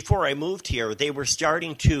remember before I moved here, they were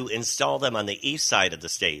starting to install them on the east side of the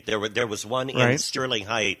state. There was one in Sterling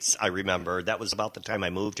Heights, I remember. That was about the time I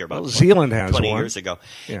moved here, about Zealand has 20 one. years ago.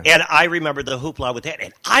 Yeah. And I remember the hoopla with that,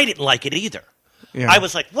 and I didn't like it either. Yeah. I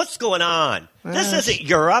was like, what's going on? This isn't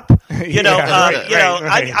Europe. I'm used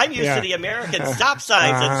to the American stop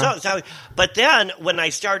signs. And but then when I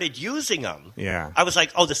started using them, I was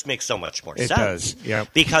like, oh, this makes so much more sense. It does,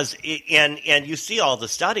 Because, and you see all the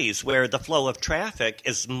studies where the flow of traffic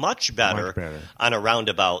is much better on a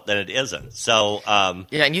roundabout than it isn't. So,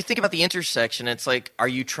 and you think about the intersection, it's like, are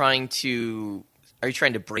you trying to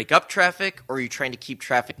break up traffic, or are you trying to keep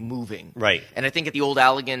traffic moving? Right. And I think at the Old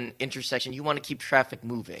Allegan intersection, you want to keep traffic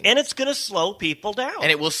moving. And it's going to slow people down.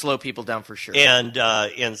 And it will slow people down for sure.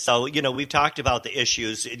 And so, we've talked about the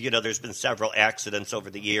issues. There's been several accidents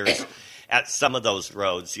over the years at some of those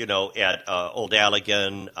roads, at Old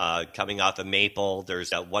Allegan, coming off of Maple.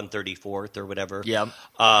 There's that 134th or whatever. Yeah.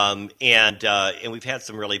 And we've had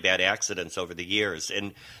some really bad accidents over the years.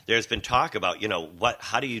 And there's been talk about,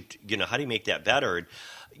 how do you make that better? And,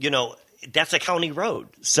 that's a county road.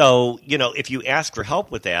 So, if you ask for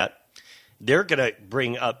help with that, they're going to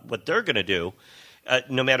bring up what they're going to do.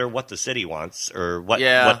 No matter what the city wants or what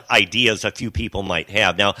ideas a few people might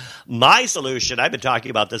have. Now, my solution, I've been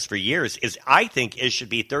talking about this for years, is I think it should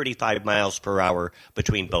be 35 miles per hour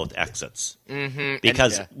between both exits. Mm-hmm.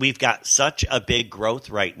 Because we've got such a big growth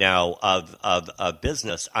right now of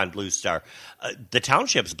business on Blue Star. The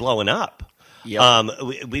township's blowing up.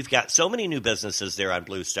 Yep. We've got so many new businesses there on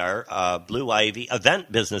Blue Star, Blue Ivy,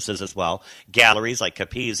 event businesses as well, galleries like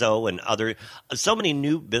Capizzo and other. So many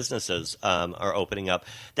new businesses are opening up.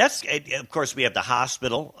 That's, of course, we have the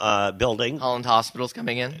hospital building. Holland Hospital's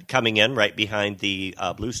coming in Right behind the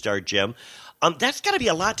Blue Star gym. That's got to be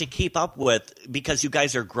a lot to keep up with because you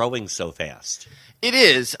guys are growing so fast. It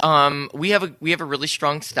is. We have a really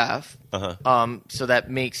strong staff. So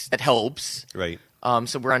that helps. Right.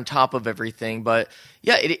 So we're on top of everything, but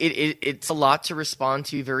yeah, it's a lot to respond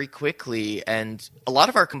to very quickly, and a lot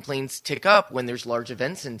of our complaints tick up when there's large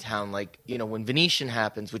events in town, like when Venetian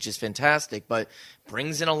happens, which is fantastic, but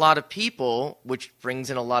brings in a lot of people, which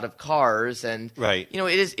brings in a lot of cars, and right.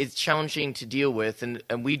 It's challenging to deal with, and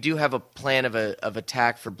we do have a plan of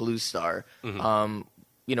attack for Blue Star.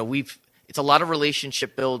 It's a lot of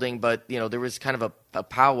relationship building, but there was kind of a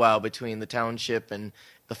powwow between the township and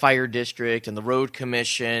the fire district and the road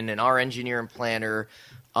commission and our engineer and planner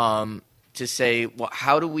to say, well,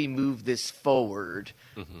 how do we move this forward?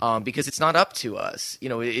 Because it's not up to us.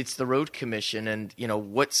 It's the road commission, and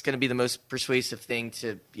what's going to be the most persuasive thing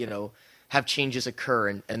to have changes occur.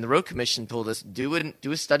 And the road commission told us do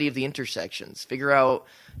a study of the intersections, figure out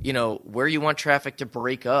where you want traffic to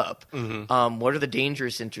break up, what are the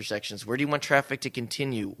dangerous intersections, where do you want traffic to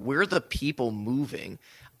continue, where are the people moving.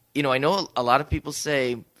 I know a lot of people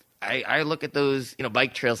say, I look at those,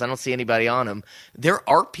 bike trails, I don't see anybody on them. There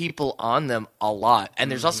are people on them a lot,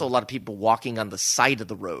 and there's also a lot of people walking on the side of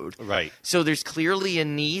the road. Right. So there's clearly a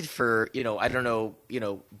need for,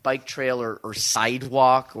 bike trail or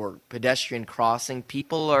sidewalk or pedestrian crossing.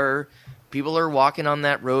 People are walking on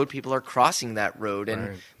that road. People are crossing that road,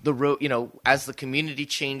 and the road, as the community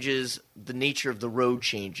changes, the nature of the road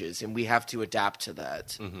changes, and we have to adapt to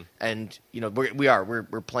that. And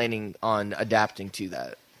we're planning on adapting to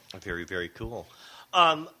that. Very, very cool.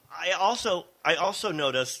 I also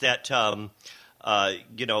noticed that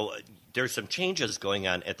there's some changes going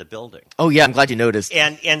on at the building. Oh yeah, I'm glad you noticed.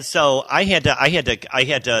 And so I had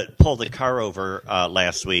to pull the car over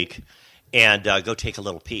last week and go take a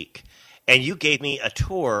little peek. And you gave me a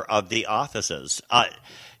tour of the offices.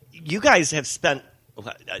 You guys have spent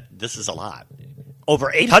this is a lot.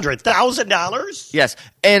 Over $800,000? Yes,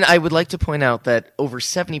 and I would like to point out that over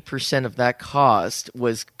 70% of that cost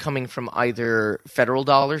was coming from either federal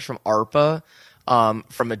dollars, from ARPA,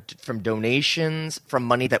 from donations, from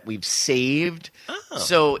money that we've saved. Oh.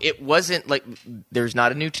 So it wasn't like there's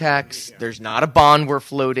not a new tax, there's not a bond we're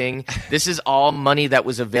floating. This is all money that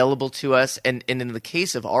was available to us. And in the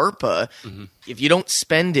case of ARPA, if you don't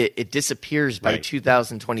spend it, it disappears by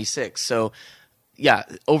 2026. So yeah,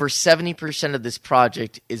 over 70% of this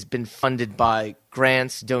project has been funded by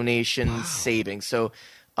grants, donations, savings. So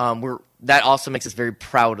that also makes us very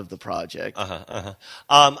proud of the project.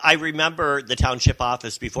 I remember the township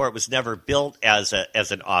office before. It was never built as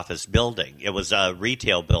an office building. It was a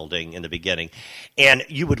retail building in the beginning. And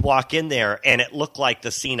you would walk in there, and it looked like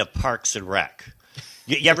the scene of Parks and Rec.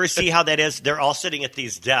 You ever see how that is? They're all sitting at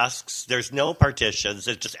these desks. There's no partitions.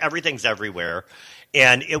 It's just everything's everywhere.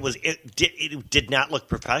 And it did not look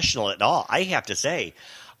professional at all. I have to say,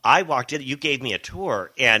 I walked in, you gave me a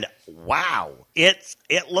tour, and wow, it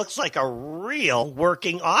looks like a real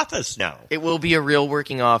working office now. It will be a real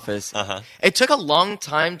working office. It took a long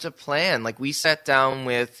time to plan. Like, we sat down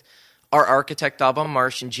with our architect, Alban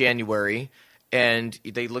Marsh, in January, and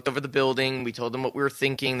they looked over the building. We told them what we were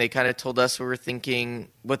thinking. They kind of told us what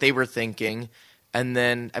they were thinking. And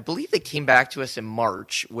then I believe they came back to us in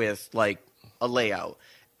March with, like, a layout.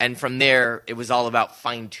 And from there, it was all about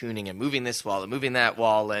fine-tuning and moving this wall and moving that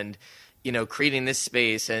wall and, creating this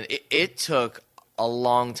space. And it took a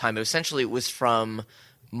long time. Essentially, it was from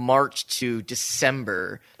March to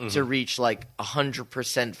December to reach, 100%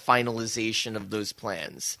 finalization of those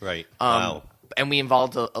plans. Right. Wow. And we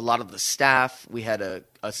involved a lot of the staff. We had a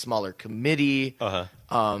smaller committee.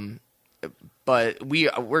 But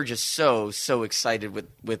we're just so excited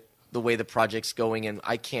with the way the project's going, and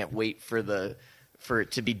I can't wait for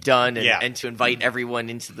it to be done and to invite everyone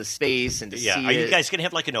into the space and to see it. Are you guys going to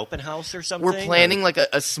have an open house or something? We're planning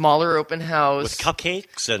a smaller open house. With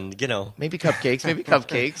cupcakes and, Maybe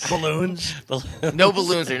cupcakes. Balloons. No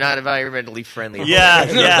balloons. They're not environmentally friendly. Yeah.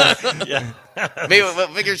 Maybe we'll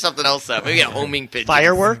figure something else out. Maybe a homing pigeon.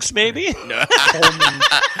 Fireworks, maybe? No.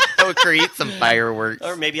 That would create some fireworks.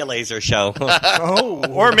 Or maybe a laser show.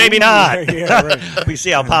 Or maybe not. Yeah, right. We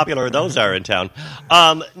see how popular those are in town.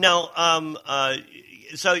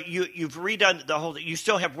 So you've redone the whole. You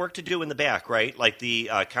still have work to do in the back, right? Like the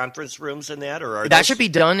conference rooms and that, or that should be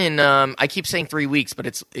done in. I keep saying 3 weeks, but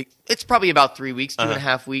it's probably about 3 weeks,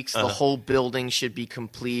 2.5 weeks. The whole building should be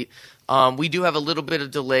complete. We do have a little bit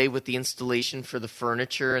of delay with the installation for the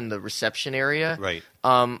furniture and the reception area. Right.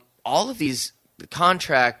 All of these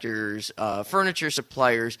contractors, furniture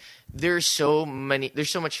suppliers, there's so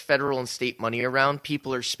much federal and state money around.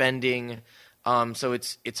 People are spending. So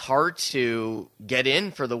it's hard to get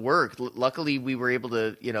in for the work. Luckily, we were able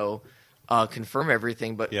to, confirm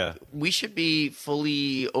everything, but we should be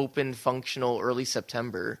fully open, functional early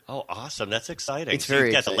September. Oh, awesome. That's exciting. It's so very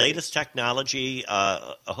you've got exciting. the latest technology,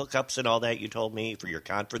 hookups and all that you told me for your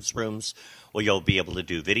conference rooms. Well, you'll be able to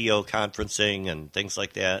do video conferencing and things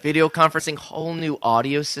like that. Video conferencing, whole new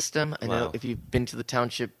audio system. I know Wow. if you've been to the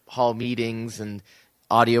township hall meetings and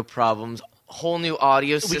audio problems, whole new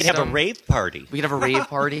audio system. We can have a rave party. We can have a rave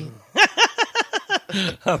party.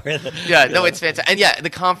 Oh, really? Yeah, no, it's fantastic. And the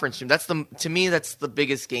conference room, to me that's the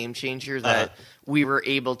biggest game changer, that we were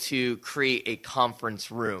able to create a conference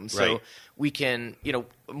room. So Right. we can,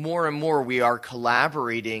 more and more we are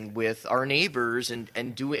collaborating with our neighbors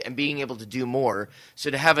and being able to do more. So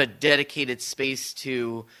to have a dedicated space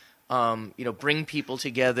to bring people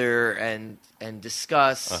together and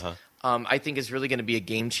discuss I think is really going to be a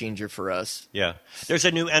game changer for us. Yeah. There's a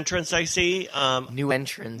new entrance I see. New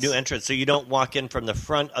entrance. New entrance. So you don't walk in from the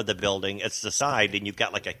front of the building. It's the side, and you've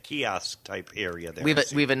got like a kiosk type area there. We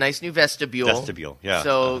have a nice new vestibule. Vestibule, yeah.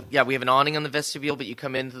 So, we have an awning on the vestibule, but you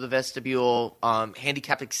come into the vestibule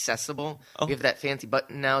handicapped accessible. Oh. We have that fancy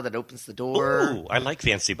button now that opens the door. Ooh, I like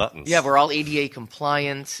fancy buttons. Yeah, we're all ADA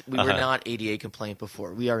compliant. We were not ADA compliant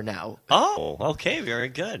before. We are now. Oh, okay. Very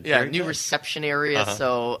good. Yeah, Very new good. reception area.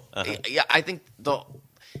 So, I think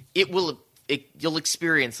you'll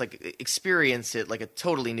experience it like a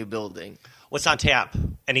totally new building. What's on tap?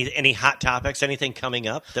 Any hot topics? Anything coming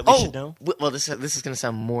up that we should know? Well, this is going to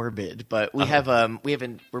sound morbid, but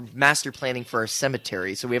we're master planning for our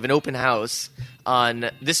cemetery. So we have an open house on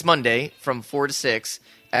this Monday from 4 to 6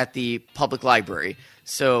 at the public library.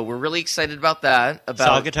 So we're really excited about that.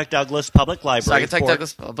 About Saugatuck Douglas Public Library. Saugatuck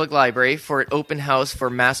Douglas Public Library for an open house for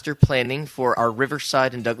master planning for our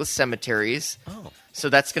Riverside and Douglas cemeteries. Oh. So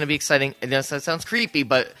that's going to be exciting. And that sounds creepy,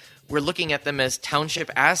 but we're looking at them as township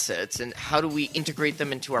assets, and how do we integrate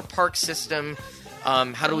them into our park system?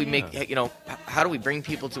 How do we how do we bring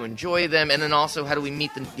people to enjoy them, and then also how do we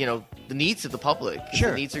meet the needs of the public? 'Cause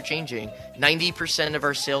Sure. the needs are changing. 90% of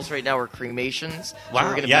our sales right now are cremations. Wow. So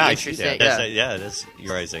we're going to Yeah, be I see interested. that. That's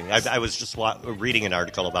rising. I was just reading an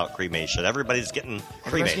article about cremation. Everybody's getting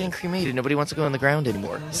Everybody's cremated. getting cremated. Nobody wants to go in the ground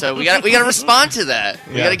anymore. So we got to respond to that.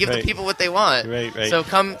 We Yeah, got to give right. the people what they want. Right. So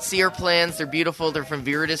come see our plans. They're beautiful. They're from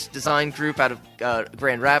Viridis Design Group out of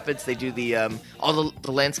Grand Rapids. They do the all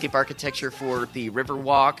the landscape architecture for the River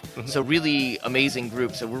Walk. Mm-hmm. So really amazing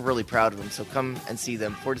group. So we're really proud of them. So come and see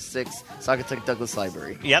them. 4 to 6, Saugatuck Douglas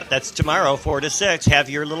Library. Yep, that's tomorrow, 4 to 6. Have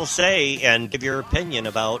your little say and give your opinion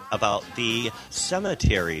about the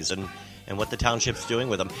cemeteries and what the township's doing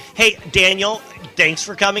with them. Hey, Daniel, thanks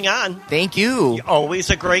for coming on. Thank you. Always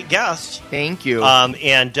a great guest. Thank you.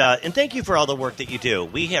 And thank you for all the work that you do.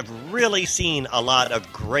 We have really seen a lot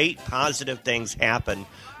of great positive things happen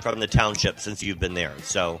from the township since you've been there.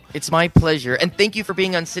 So It's my pleasure. And thank you for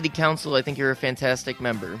being on City Council. I think you're a fantastic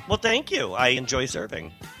member. well, thank you. I enjoy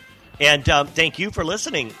serving. And thank you for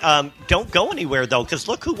listening. Don't go anywhere, though, because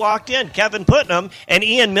look who walked in. Kevin Putnam and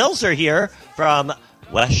Ian Mills are here from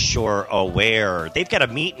West Shore Aware. They've got a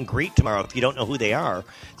meet and greet tomorrow if you don't know who they are.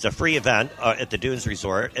 It's a free event at the Dunes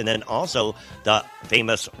Resort. And then also the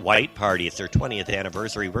famous White Party. It's their 20th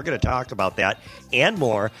anniversary. We're going to talk about that and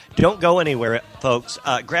more. Don't go anywhere, folks.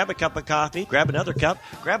 Grab a cup of coffee. Grab another cup.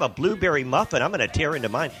 Grab a blueberry muffin. I'm going to tear into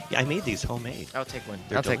mine. Yeah, I made these homemade. I'll take one.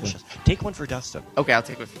 They're I'll take delicious. one. Take one for Dustin. Okay, I'll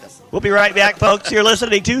take one for this. We'll be right back, folks. You're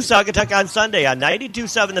listening to Saugatuck on Sunday on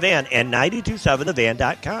 92.7 The Van and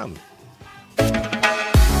 92.7thevan.com.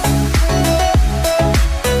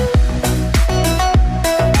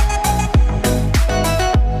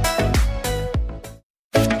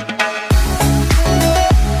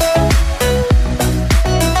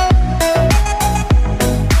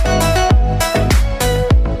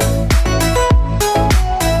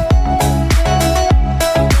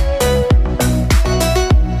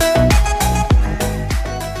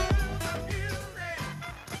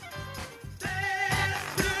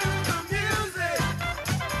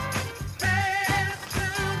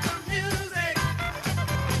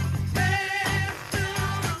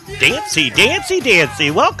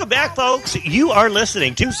 Dancy. Welcome back, folks. You are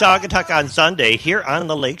listening to Saugatuck on Sunday here on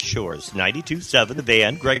the Lake Shores. 92.7 The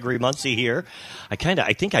Van. Gregory Muncie here.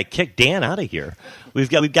 I think I kicked Dan out of here.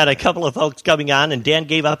 We've got a couple of folks coming on, and Dan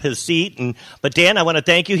gave up his seat. But Dan, I want to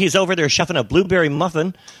thank you. He's over there shoving a blueberry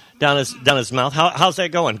muffin down his mouth. How's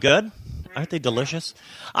that going? Good? Aren't they delicious?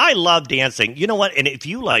 I love dancing. You know what? And if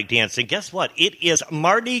you like dancing, guess what? It is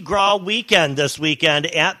Mardi Gras weekend this weekend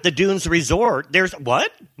at the Dunes Resort. There's what?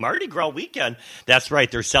 Mardi Gras weekend. That's right.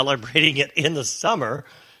 They're celebrating it in the summer.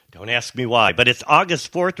 Don't ask me why. But it's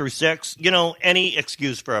August 4th through 6th. You know, any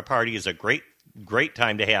excuse for a party is a great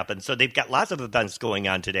time to happen. So they've got lots of events going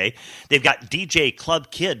on today. They've got DJ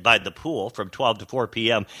Club Kid by the pool from 12 to 4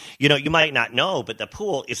 p.m. You know, you might not know, but the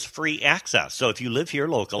pool is free access. So if you live here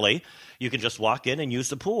locally, you can just walk in and use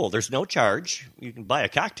the pool. There's no charge. You can buy a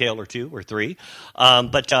cocktail or 2 or 3.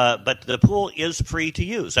 But the pool is free to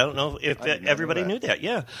use. I don't know if everybody knew that.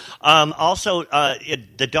 Yeah. Also,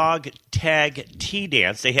 the dog tag tea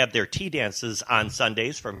dance. They have their tea dances on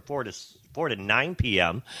Sundays from 4 to 9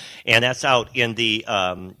 p.m., and that's out in the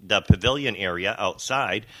pavilion area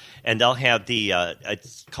outside, and they'll have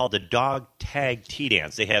it's called the Dog Tag Tea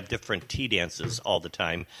Dance. They have different tea dances all the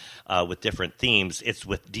time with different themes. It's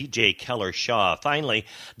with DJ Keller Shaw. Finally,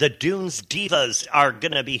 the Dunes Divas are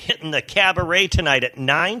going to be hitting the cabaret tonight at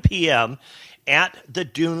 9 p.m., at the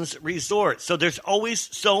Dunes Resort. So there's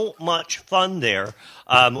always so much fun there.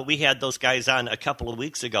 We had those guys on a couple of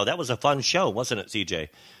weeks ago. That was a fun show, wasn't it, CJ?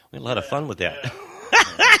 We had a lot of fun with that.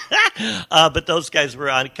 But those guys were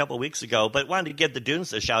on a couple weeks ago. But wanted to give the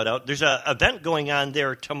Dunes a shout-out. There's an event going on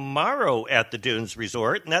there tomorrow at the Dunes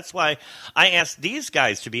Resort, and that's why I asked these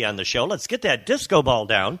guys to be on the show. Let's get that disco ball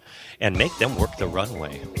down and make them work the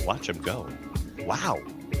runway. Watch them go. Wow.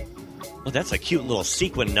 Well, that's a cute little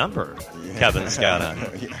sequin number Kevin's got on.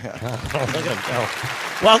 Look at him go.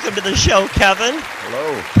 Welcome to the show, Kevin.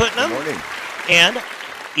 Hello. Putnam. Good morning. And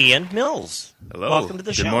Ian Mills. Hello. Welcome to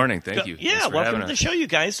the show. Good morning. Thank you. Yeah, welcome to the show, you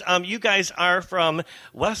guys. You guys are from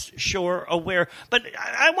West Shore Aware. But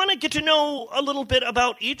I want to get to know a little bit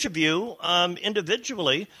about each of you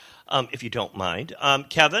individually, if you don't mind.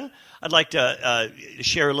 Kevin, I'd like to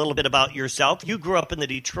share a little bit about yourself. You grew up in the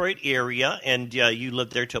Detroit area, and you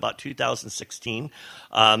lived there till about 2016.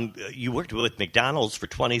 You worked with McDonald's for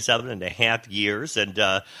 27 and a half years,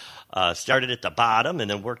 and started at the bottom and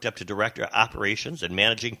then worked up to director of operations and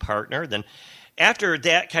managing partner. Then after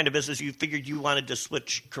that kind of business, you figured you wanted to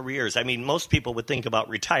switch careers. I mean, most people would think about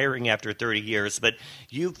retiring after 30 years, but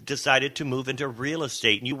you've decided to move into real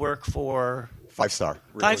estate, and you work for... Five-star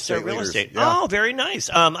real estate. Yeah. Oh, very nice.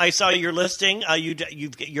 I saw your listing.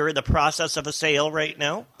 You're in the process of a sale right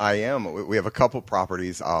now? I am. We have a couple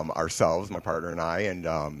properties ourselves, my partner and I, and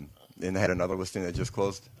had another listing that just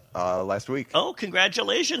closed last week. Oh,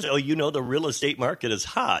 congratulations. Oh, you know the real estate market is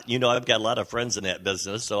hot. You know, I've got a lot of friends in that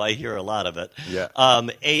business, so I hear a lot of it. Yeah.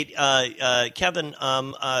 Kevin,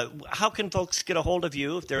 how can folks get a hold of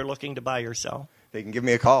you if they're looking to buy or sell? They can give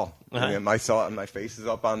me a call. Uh-huh. I mean, my face is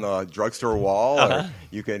up on the drugstore wall. Uh-huh. Or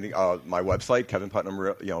you can my website,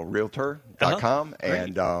 kevinputnamrealtor.com,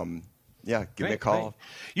 and give me a call. Great.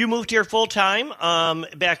 You moved here full time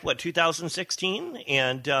back 2016,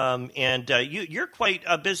 and you're quite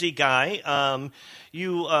a busy guy.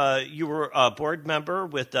 You were a board member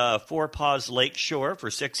with Four Paws Lake Shore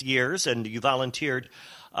for 6 years, and you volunteered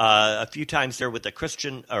a few times there with the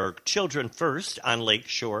Children First on Lake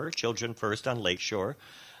Shore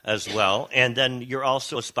as well. And then you're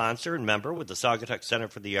also a sponsor and member with the Saugatuck Center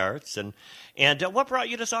for the Arts. And what brought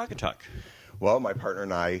you to Saugatuck? Well, my partner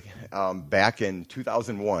and I, back in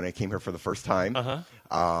 2001, I came here for the first time. Uh-huh.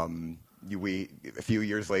 A few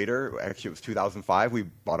years later, actually it was 2005, we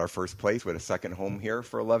bought our first place. We had a second home here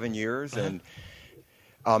for 11 years, uh-huh.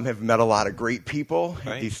 and have met a lot of great people.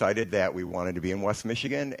 Right. Decided that we wanted to be in West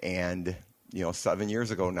Michigan, and 7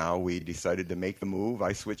 years ago now, we decided to make the move.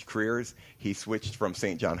 I switched careers. He switched from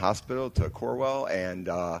St. John Hospital to Corwell,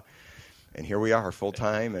 and here we are, full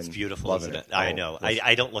time. It's beautiful, isn't it? I know.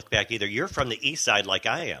 I don't look back either. You're from the east side like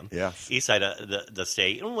I am. Yes. East side of the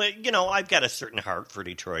state. And, I've got a certain heart for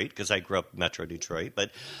Detroit because I grew up Metro Detroit.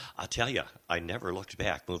 But I'll tell you, I never looked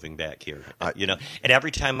back moving back here. And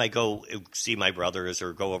every time I go see my brothers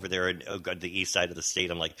or go over there and go to the east side of the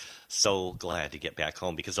state, I'm like so glad to get back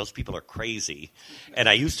home because those people are crazy. And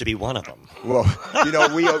I used to be one of them. Well,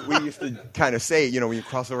 we used to kind of say, when you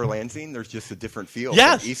cross over Lansing, there's just a different feel.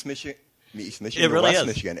 Yes. From East Michigan It really to West is.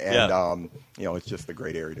 Michigan, and it's just a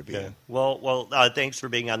great area to be in. Well, thanks for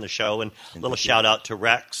being on the show, and a little shout out to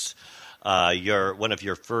Rex You're one of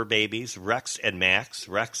your fur babies, Rex and Max.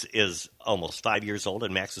 Rex is almost 5 years old,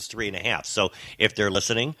 and Max is 3.5. So if they're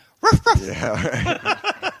listening, ruff, ruff. Yeah.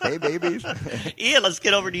 Hey, babies. Ian, let's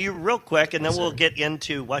get over to you real quick, and then we'll get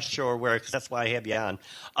into West Shore Wear, because that's why I have you on.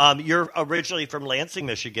 You're originally from Lansing,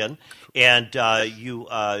 Michigan, and you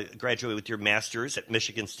graduated with your master's at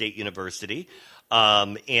Michigan State University.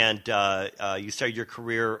 And you started your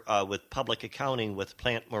career with public accounting with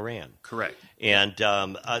Plant Moran. Correct. And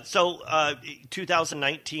so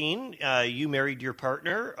 2019, you married your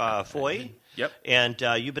partner, Foy. Yep. And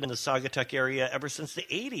you've been in the Saugatuck area ever since the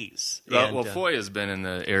 80s. Well, Foy has been in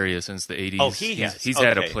the area since the 80s. Oh, he has. He's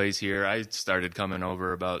had a place here. I started coming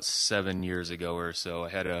over about 7 years ago or so. I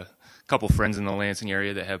had a couple friends in the Lansing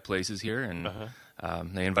area that have places here, and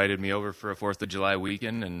they invited me over for a 4th of July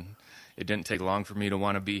weekend, and it didn't take long for me to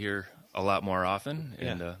want to be here a lot more often.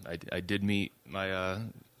 Yeah. And I did meet my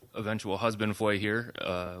eventual husband, Foy, here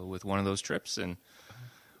with one of those trips, and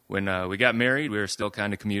when we got married, we were still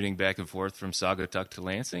kind of commuting back and forth from Saugatuck to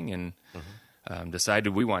Lansing, and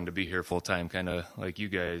decided we wanted to be here full time, kind of like you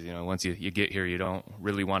guys. You know, once you get here, you don't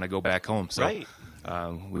really want to go back home. So Right.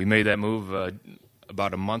 We made that move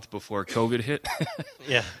about a month before COVID hit.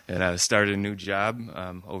 Yeah. And I started a new job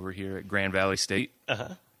over here at Grand Valley State.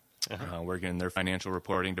 Working in their financial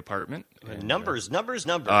reporting department. And, Numbers. I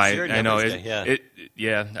You're a know. numbers guy,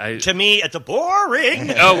 yeah. To me, it's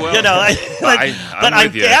boring. Oh, well. You know, but I'm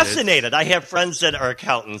with you. fascinated. I have friends that are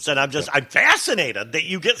accountants, and I'm fascinated that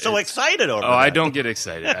you get so excited over Oh, that. I don't get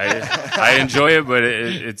excited. I enjoy it, but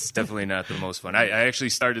it's definitely not the most fun. I actually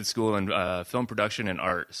started school in film production and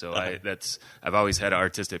art, so I've always had an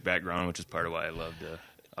artistic background, which is part of why I loved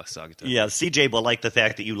Saugatuck. Yeah, CJ will like the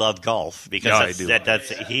fact that you love golf, because I do.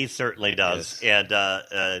 He certainly does. Yes.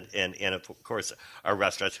 And of course our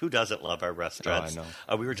restaurants. Who doesn't love our restaurants? Oh,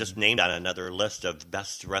 I know. We were just named on another list of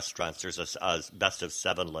best restaurants. There's a best of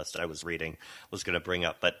 7 list that I was reading, was going to bring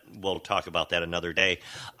up, but we'll talk about that another day.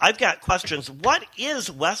 I've got questions. What is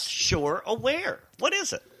West Shore Aware? What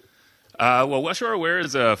is it? Well, West Shore Aware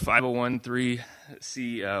is a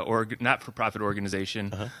 501(c) not-for-profit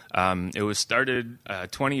organization. It was started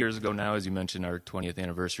 20 years ago now. As you mentioned, our 20th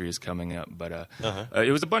anniversary is coming up. But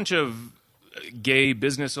it was a bunch of gay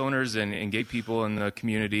business owners and gay people in the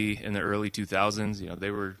community in the early 2000s. You know,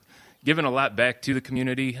 they were giving a lot back to the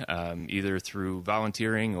community, either through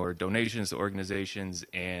volunteering or donations to organizations.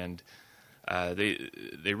 And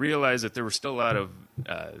they realized that there was still a lot of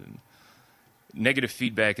negative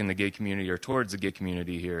feedback in the gay community or towards the gay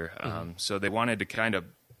community here. So they wanted to kind of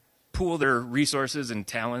pool their resources and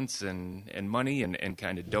talents and money and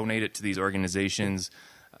kind of donate it to these organizations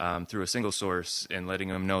through a single source, and letting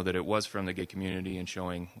them know that it was from the gay community and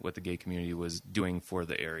showing what the gay community was doing for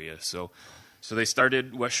the area. So they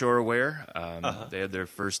started West Shore Aware. They had their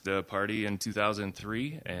first party in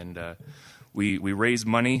 2003, and we raised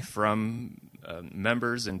money from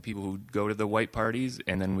members and people who go to the white parties,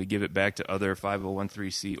 and then we give it back to other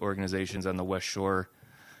 501(c) organizations on the West Shore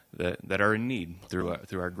that are in need through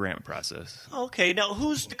our grant process. Okay, now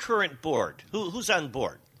who's the current board? Who's on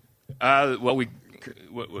board? Well,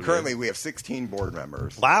 Currently, we have 16 board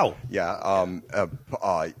members. Wow. Yeah.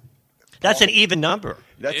 That's an even number.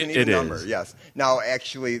 That's an even number, yes. Now,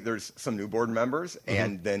 actually, there's some new board members,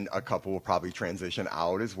 and then a couple will probably transition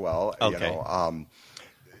out as well. Okay. You know,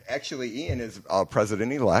 actually, Ian is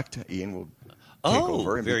president-elect. Ian will take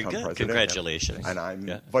over and very become good. president. Congratulations. And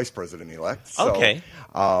I'm vice president-elect. So, Okay.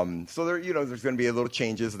 So there, there's going to be a little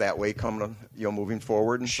changes that way coming, moving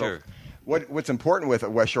forward. And Sure. So what's important with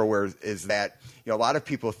West Shore Aware is that a lot of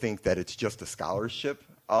people think that it's just a scholarship.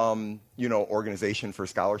 Organization for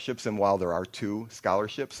scholarships, and while there are 2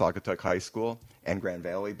 scholarships, Saugatuck High School and Grand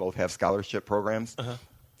Valley both have scholarship programs.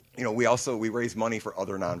 We raise money for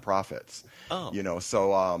other nonprofits. Oh.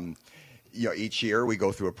 So each year we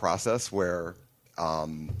go through a process where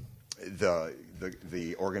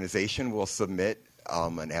the organization will submit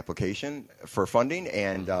an application for funding,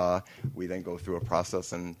 and we then go through a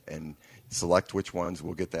process and select which ones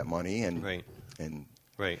will get that money. And Right. And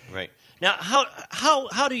Right. Now,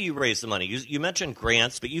 how do you raise the money? You mentioned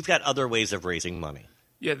grants, but you've got other ways of raising money.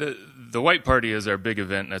 Yeah, the White Party is our big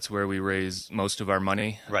event. That's where we raise most of our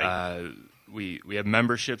money. Right. We have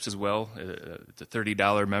memberships as well. It's a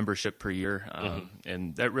 $30 membership per year,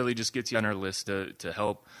 and that really just gets you on our list to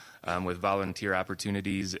help with volunteer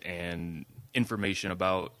opportunities and information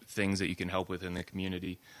about things that you can help with in the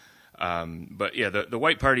community. But yeah, the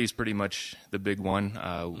White Party is pretty much the big one.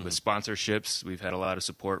 With sponsorships, we've had a lot of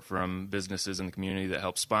support from businesses in the community that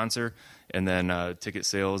help sponsor, and then ticket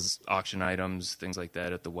sales, auction items, things like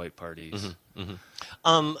that at the White Parties.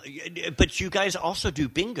 But you guys also do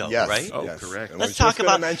bingo, Yes, right? Oh, yes. correct. And Let's was talk just gonna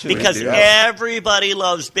about mention because we do that. everybody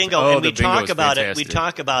loves bingo, Oh, and we the bingo talk is about fantastic. it. We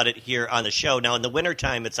talk about it here on the show. Now, in the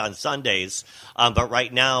wintertime, it's on Sundays, but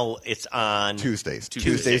right now it's on Tuesdays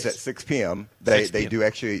Tuesdays. at 6 p.m. They 6 p.m. they do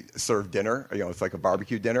actually serve dinner. It's like a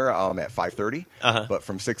barbecue dinner at 5:30. But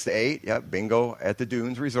from 6 to 8, bingo at the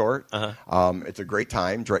Dunes Resort. It's a great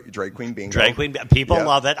time. Drag Queen bingo. Drag Queen. People Yeah.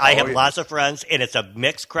 love it. I Oh, have yeah. lots of friends, and it's a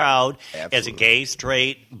mixed crowd. It's a Absolutely. gay,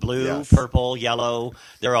 straight, blue, Yes. purple, yellow.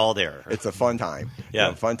 They're all there. It's a fun time.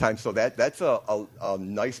 Yeah. Fun time. So that's a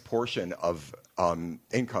nice portion of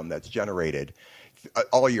income that's generated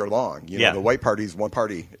all year long. Yeah. The white party is one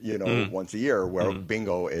party, once a year, where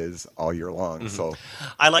bingo is all year long. So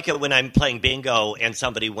I like it when I'm playing bingo and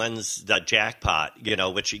somebody wins the jackpot,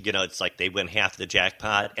 which, it's like they win half the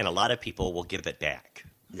jackpot, and a lot of people will give it back.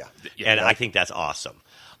 yeah. And I think that's awesome.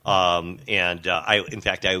 In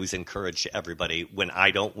fact, I always encourage everybody when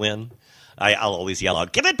I don't win, I'll always yell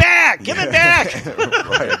out, "Give it back! Give it back!"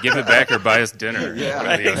 Right. Give it back or buy us dinner. Yeah. One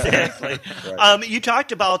or the other. Exactly. You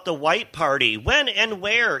talked about the white party. When and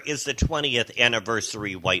where is the 20th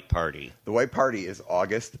anniversary white party? The white party is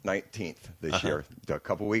August 19th this year, a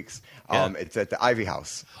couple weeks. Yeah. It's at the Ivy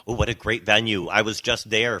House. Oh, what a great venue! I was just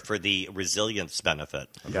there for the Resilience benefit.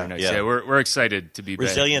 Very nice. Yeah. Yeah, we're excited to be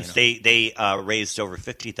Resilience, back. they raised over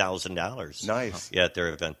 $50,000. Nice. Yeah, at their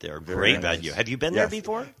event there. Very Great nice. venue. Have you been there Yes.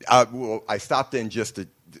 before? Well, I stopped in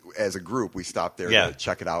as a group. We stopped there Yeah. to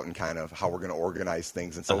check it out and kind of how we're going to organize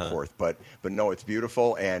things and so forth. But no, it's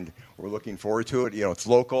beautiful, and we're looking forward to it. It's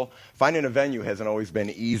local. Finding a venue hasn't always been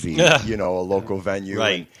easy. A local venue.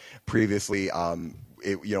 Right. And previously,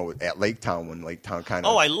 at Lake Town, when Lake Town kind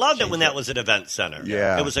of. Oh, I loved it when that was an event center.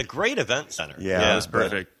 Yeah. It was a great event center. Yeah. It was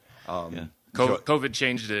perfect. COVID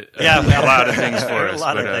changed it. Yeah. A lot of things for A us.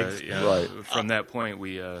 lot of but, things. Right. From that point,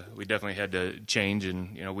 we definitely had to change,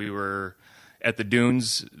 and we were at the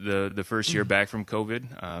Dunes the first year back from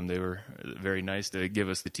COVID. They were very nice to give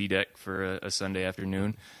us the tea deck for a Sunday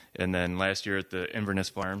afternoon, and then last year at the Inverness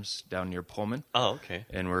Farms down near Pullman. Oh, okay.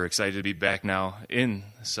 And we're excited to be back now in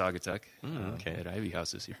Saugatuck okay. at Ivy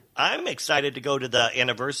House this year. I'm excited to go to the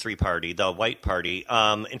anniversary party, the white party.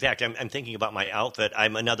 In fact, I'm thinking about my outfit.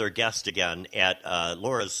 I'm another guest again at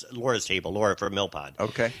Laura's table, Laura from Mill Pond.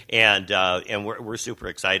 Okay. And we're super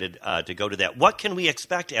excited to go to that. What can we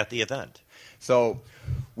expect at the event? So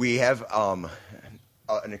we have an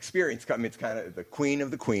experience. I mean, it's kind of the Queen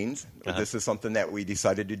of the Queens. This is something that we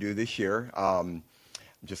decided to do this year. I'm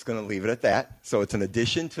just going to leave it at that. So it's an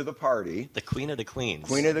addition to the party. The Queen of the Queens.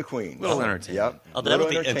 Queen of the Queens. Little entertainment. Yep. Oh, that'll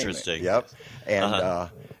Little be entertainment. interesting. Yep.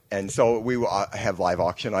 And so we will have live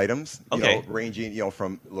auction items, Okay. ranging,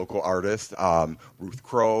 from local artists, Ruth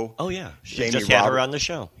Crowe. Oh, yeah. Jamie Just had her Robert- on the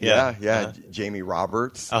show. Yeah. Uh-huh. Jamie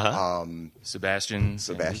Roberts. Sebastian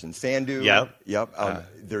Sandu. Yep.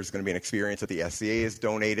 There's going to be an experience that the SCA has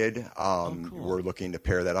donated. cool. We're looking to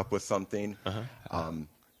pair that up with something.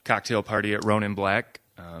 Cocktail party at Ronin Black.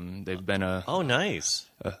 They've been a Oh, nice.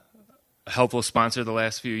 helpful sponsor the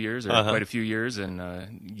last few years, or Uh-huh. quite a few years,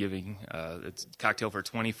 and giving it's cocktail for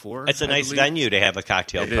 24. It's a I nice believe. venue to have a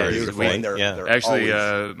cocktail It party. is. Beautiful. right? And they're Yeah. Actually,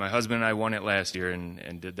 always- my husband and I won it last year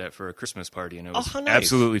and did that for a Christmas party, and it was how nice.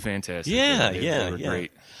 absolutely fantastic. Yeah, They were yeah.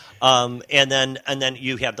 great. And then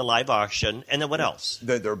you have the live auction, and then what else?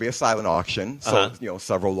 There'll be a silent auction, so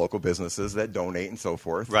several local businesses that donate and so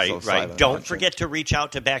forth. Right, So right. silent Don't auction. forget to reach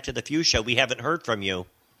out to Back to the Few Show. We haven't heard from you.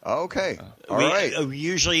 Okay, all right. We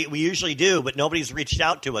usually do, but nobody's reached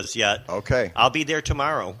out to us yet. Okay, I'll be there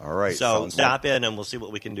tomorrow. All right, So sounds stop in, and we'll see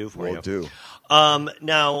what we can do for you. we'll do.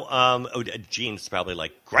 Jean's probably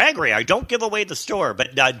like, Gregory, I don't give away the store,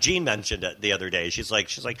 but Jean mentioned it the other day. She's like,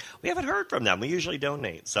 we haven't heard from them. We usually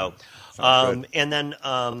donate. So, good. and then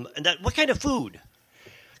what kind of food?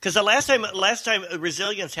 Because the last time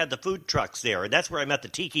Resilience had the food trucks there, and that's where I met the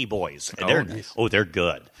Tiki Boys. And Nice. they're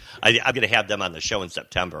good. I'm going to have them on the show in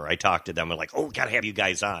September. I talked to them and like, got to have you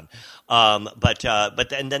guys on. But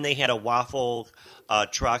then they had a waffle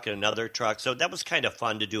truck and another truck, so that was kind of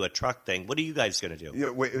fun to do a truck thing. What are you guys going to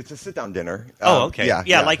do? It's a sit-down dinner. Okay.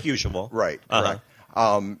 Yeah, like usual. Right. Uh-huh.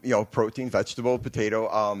 Correct. Protein, vegetable, potato.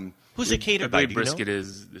 Who's it I catered by? believe Do you know? brisket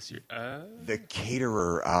is this year. The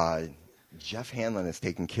caterer, Jeff Hanlon, is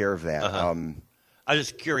taking care of that. I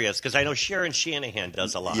was curious because I know Sharon Shanahan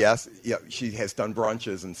does a lot. Yes, yeah, she has done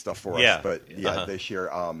brunches and stuff for Yeah. us. But Uh-huh. this year,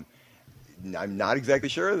 I'm not exactly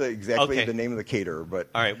sure Okay. the name of the caterer, but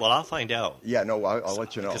All right. Well, I'll find out yeah, no, I'll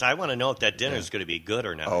let you know. because I want to know if that dinner is going to be good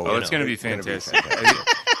or not. Oh, Oh, it's going to be It's gonna be fantastic.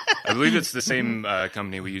 I believe it's the same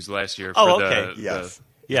company we used last year for Oh, okay. the Yes.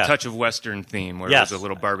 Yeah. touch of Western theme, where Yes. it was a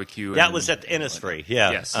little barbecue. That and- was at Innisfree.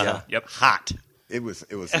 Yeah. Yes. Uh-huh. Yep. Hot. It was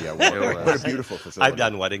yeah. What a beautiful facility. I've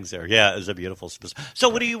done weddings there. Yeah, it was a beautiful space. So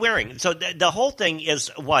what are you wearing? So the whole thing is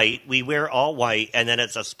white. We wear all white, and then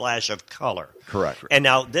it's a splash of color. Correct. And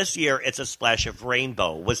now this year it's a splash of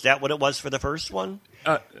rainbow. Was that what it was for the first one?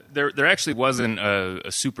 There actually wasn't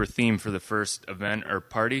a super theme for the first event or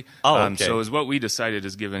party. Oh, okay. So is what we decided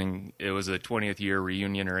is given it was a 20th year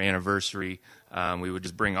reunion or anniversary. We would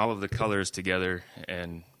just bring all of the colors together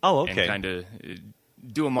and and kind of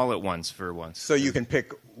do them all at once for once. So you can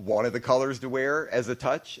pick one of the colors to wear as a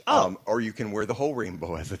touch, or you can wear the whole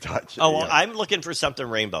rainbow as a touch. Oh, well, I'm looking for something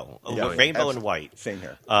rainbow. Yeah, Rainbow and white. Same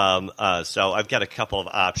here. So I've got a couple of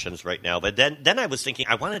options right now. But then I was thinking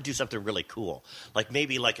I want to do something really cool. Like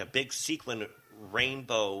maybe like a big sequin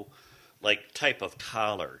rainbow like type of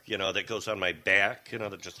collar, that goes on my back,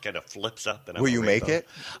 that just kind of flips up. And Will you make it?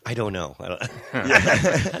 I don't know.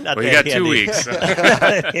 Not Well, you got 2 weeks.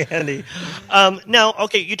 handy. Now,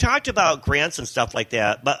 okay, you talked about grants and stuff like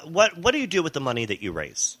that, but what do you do with the money that you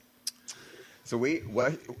raise? So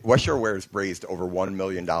West Shore Wares raised over $1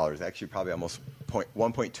 million, actually probably almost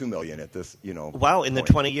 1.2 million at this, Wow, in the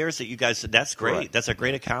 20 years that you guys, that's great. Correct. That's a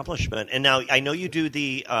great accomplishment. And now I know you do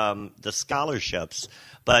the scholarships,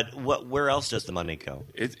 but where else does the money go?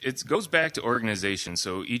 It goes back to organization.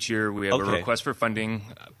 So each year we have a request for funding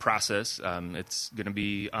process. It's going to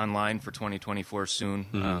be online for 2024 soon.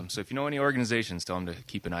 Mm-hmm. So if you know any organizations, tell them to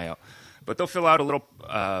keep an eye out. But they'll fill out a little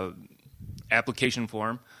application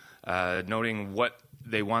form noting what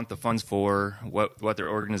they want the funds for, what their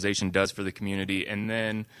organization does for the community, and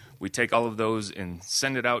then we take all of those and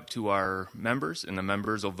send it out to our members, and the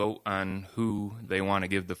members will vote on who they want to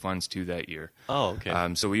give the funds to that year. Oh,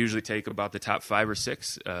 okay. So we usually take about the top 5 or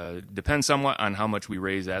 6. Depends somewhat on how much we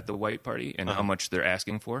raise at the White Party and how much they're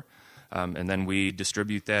asking for. And then we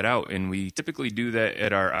distribute that out, and we typically do that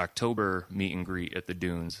at our October meet and greet at the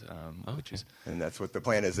Dunes, which is. And that's what the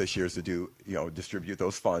plan is this year, is to do, distribute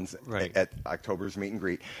those funds Right. at October's meet and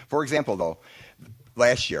greet. For example, though,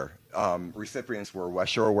 last year, recipients were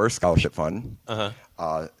West Shore Aware Scholarship Fund,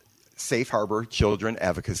 Safe Harbor Children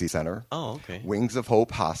Advocacy Center, Wings of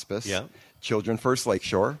Hope Hospice, Children First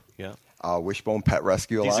Lakeshore, Wishbone Pet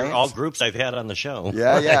Rescue These Alliance. are all groups I've had on the show.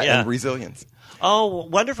 Yeah, and Resilience. Oh,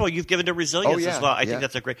 wonderful. You've given to Resilience as well. I think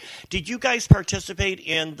that's a great. Did you guys participate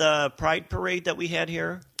in the Pride Parade that we had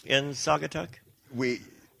here in Saugatuck? We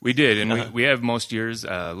did, and we have most years.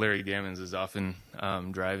 Larry Gammons is often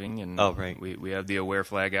driving, and we have the Aware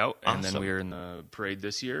flag out, and then we are in the parade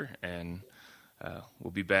this year, and we'll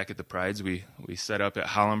be back at the Prides. We set up at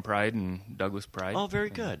Holland Pride and Douglas Pride. Oh, very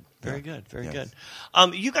good. Very good. Very good.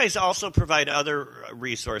 You guys also provide other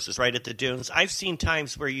resources, right, at the Dunes. I've seen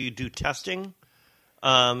times where you do testing.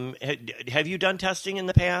 Have you done testing in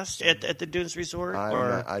the past at the Dunes Resort?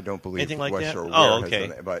 I don't believe anything like West that. Shore Aware Oh, has okay. done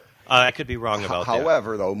that, but I could be wrong about that.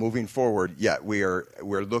 However, though, moving forward, we're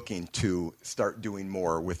looking to start doing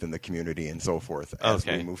more within the community and so forth as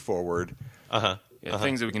we move forward.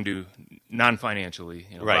 Things that we can do non-financially,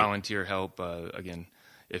 volunteer help. Again,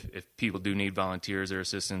 if people do need volunteers or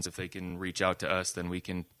assistance, if they can reach out to us, then we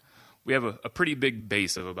have a pretty big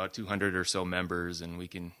base of about 200 or so members, and we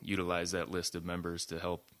can utilize that list of members to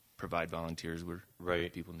help provide volunteers where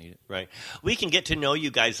people need it. Right. We can get to know you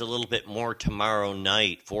guys a little bit more tomorrow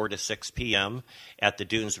night, 4 to 6 p.m. at the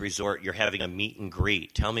Dunes Resort. You're having a meet and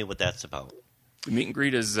greet. Tell me what that's about. The meet and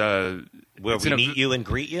greet is where we meet you and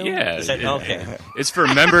greet you? Yeah. Is that, okay. It's for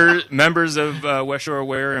members of West Shore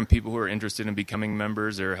Aware and people who are interested in becoming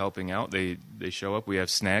members or helping out. They show up. We have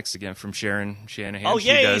snacks, again, from Sharon Shanahan. Oh, she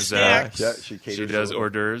does, snacks. She does hors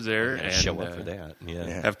d'oeuvres there. Yeah, and show up for that. Yeah.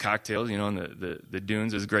 Have cocktails, and the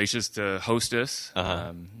Dunes is gracious to host us.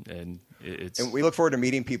 And we look forward to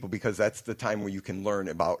meeting people, because that's the time where you can learn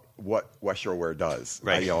about what West Shore Aware does.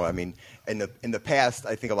 Right. In the past,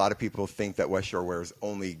 I think a lot of people think that West Shore Aware is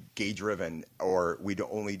only gay driven, or we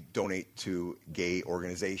only donate to gay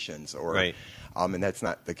organizations, and that's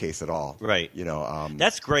not the case at all. Right.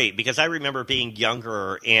 That's great, because I remember being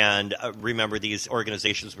younger and remember these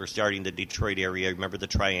organizations were starting in the Detroit area. I remember the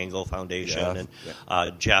Triangle Foundation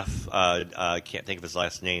and Jeff, can't think of his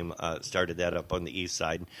last name, started that up on the east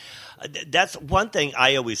side. That's one thing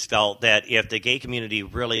I always felt, that if the gay community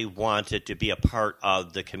really wanted to be a part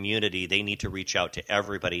of the community, they need to reach out to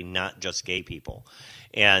everybody, not just gay people,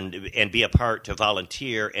 and be a part to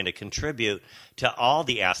volunteer and to contribute to all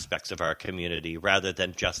the aspects of our community rather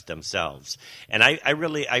than just themselves. And I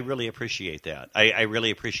really appreciate that. I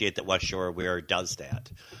really appreciate that West Shore Aware does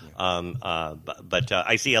that. But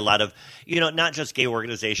I see a lot of, not just gay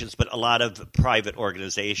organizations, but a lot of private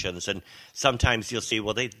organizations. And sometimes you'll see,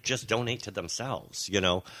 well, they just donate to themselves,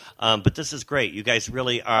 But this is great. You guys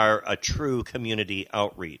really are a true community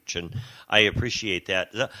outreach, and I appreciate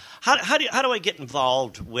that. How do I get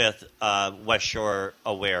involved with West Shore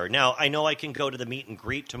Aware? Now, I know I can go to the meet and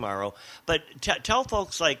greet tomorrow, but tell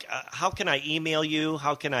folks, how can I email you?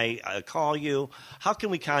 How can I call you? How can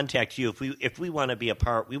we contact you if we want to be a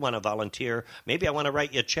part? We want to volunteer. Maybe I want to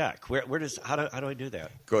write you a check. How do I do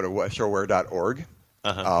that? Go to westshoreaware.org,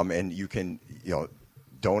 and you can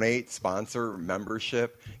donate, sponsor,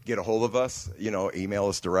 membership, get a hold of us, email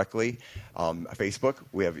us directly. Facebook,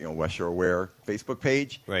 we have, West Shore Aware Facebook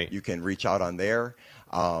page. Right. You can reach out on there.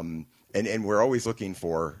 And we're always looking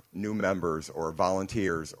for new members or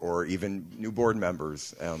volunteers or even new board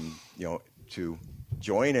members, to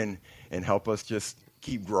join and help us just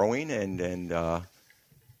keep growing and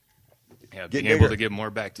being able to give more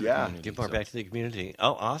back to the community. Give more back to the community.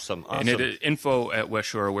 Oh, awesome. And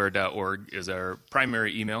info@westshoreaware.org is our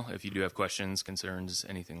primary email if you do have questions, concerns,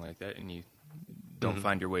 anything like that, and you don't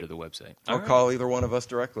find your way to the website. Or call either one of us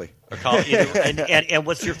directly. Or call and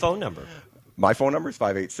what's your phone number? My phone number is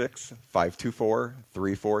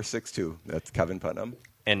 586-524-3462. That's Kevin Putnam.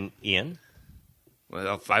 And Ian?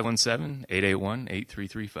 Well,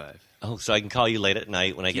 517-881-8335. Oh, so I can call you late at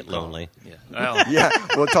night when I get lonely. Yeah. Well,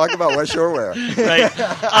 we'll talk about West Shore Aware. Right.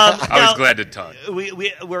 I was glad to talk.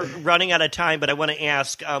 We're running out of time, but I want to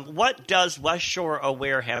ask, what does West Shore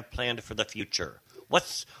Aware have planned for the future?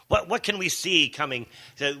 What can we see coming?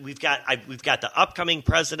 So we've got the upcoming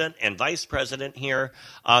president and vice president here,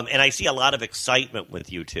 and I see a lot of excitement with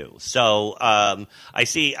you two. So I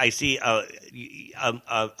see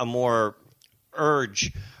a more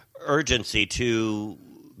urgency to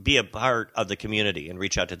be a part of the community and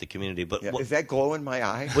reach out to the community. But is that glow in my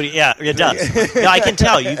eye? Yeah, it does. Yeah, I can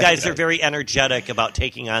tell. You guys are very energetic about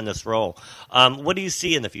taking on this role. What do you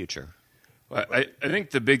see in the future? Well, I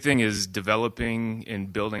think the big thing is developing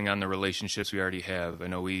and building on the relationships we already have. I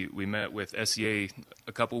know we met with SEA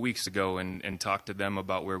a couple weeks ago and talked to them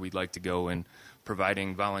about where we'd like to go and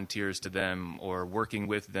providing volunteers to them or working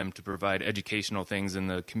with them to provide educational things in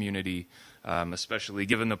the community, especially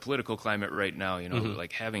given the political climate right now.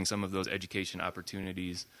 Like having some of those education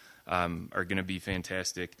opportunities are going to be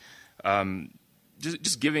fantastic.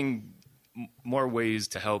 Just giving more ways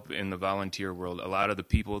to help in the volunteer world. A lot of the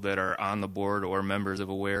people that are on the board or members of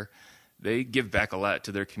Aware, they give back a lot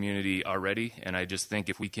to their community already, and I just think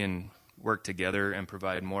if we can work together and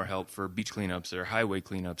provide more help for beach cleanups or highway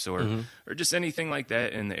cleanups or just anything like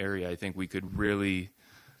that in the area, I think we could really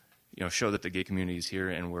show that the gay community is here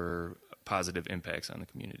and we're positive impacts on the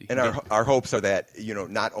community. And our hopes are that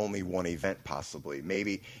not only one event possibly,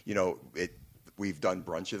 maybe we've done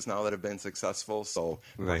brunches now that have been successful, so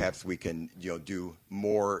perhaps we can do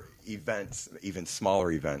more events, even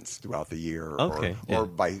smaller events throughout the year, or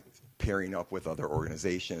by pairing up with other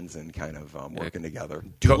organizations and kind of working together.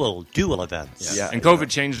 Dual events. Yeah. And COVID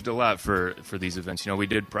changed a lot for these events. We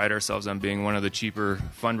did pride ourselves on being one of the cheaper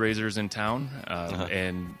fundraisers in town,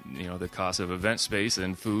 and the cost of event space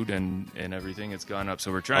and food and everything, it's gone up.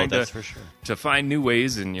 So we're trying to find new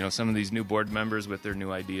ways, and some of these new board members with their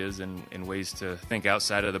new ideas and ways to think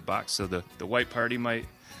outside of the box. So the White Party might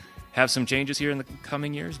have some changes here in the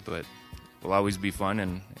coming years, but will always be fun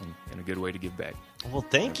and a good way to give back. Well,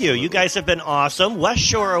 thank you. You guys have been awesome. West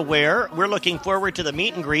Shore Aware. We're looking forward to the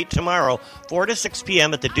meet and greet tomorrow, 4 to 6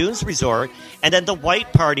 p.m. at the Dunes Resort. And then the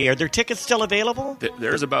White Party. Are there tickets still available?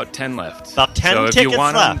 There's about 10 left. About 10 so tickets if you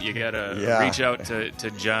want left. them, you got to reach out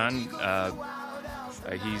to John.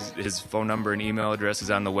 His phone number and email address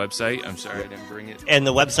is on the website. I'm sorry I didn't bring it. And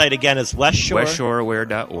the website again is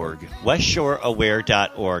westshoreaware.org.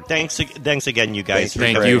 Westshoreaware.org. Thanks again, you guys.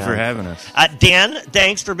 Thank you for having us. Dan,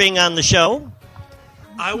 thanks for being on the show.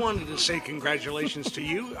 I wanted to say congratulations to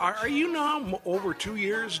you. Are you now over 2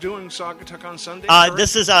 years doing Saugatuck on Sunday?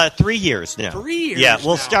 This is 3 years now. 3 years. Yeah,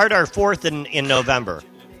 we'll now. start our 4th in November.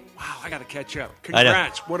 Wow, I got to catch up.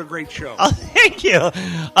 Congrats. What a great show. Oh, thank you.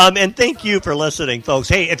 And thank you for listening, folks.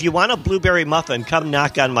 Hey, if you want a blueberry muffin, come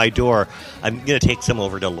knock on my door. I'm going to take some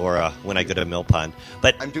over to Laura when I go to Mill Pond.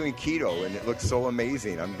 But I'm doing keto, and it looks so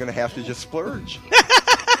amazing. I'm going to have to just splurge.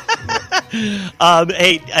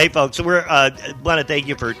 Hey, folks, we want to thank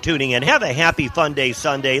you for tuning in. Have a happy, fun day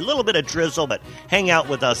Sunday. A little bit of drizzle, but hang out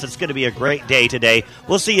with us. It's going to be a great day today.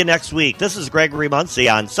 We'll see you next week. This is Gregory Muncie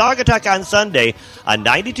on Saugatuck on Sunday on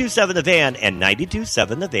 92.7 The Van and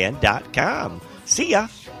 92.7thevan.com. See ya.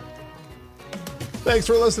 Thanks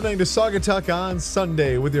for listening to Saugatuck on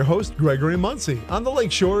Sunday with your host, Gregory Muncie, on the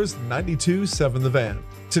Lake Shores 92.7 The Van.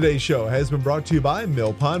 Today's show has been brought to you by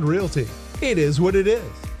Mill Pond Realty. It is what it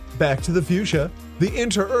is. Back to the Fuchsia, the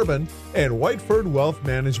Interurban, and Whiteford Wealth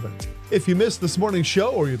Management. If you missed this morning's show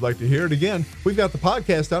or you'd like to hear it again, we've got the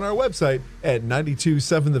podcast on our website at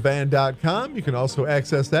 927thevan.com. You can also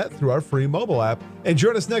access that through our free mobile app. And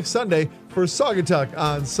join us next Sunday for Saugatuck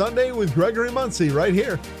on Sunday with Gregory Muncie right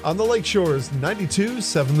here on the Lake Shores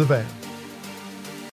 92.7 The Van.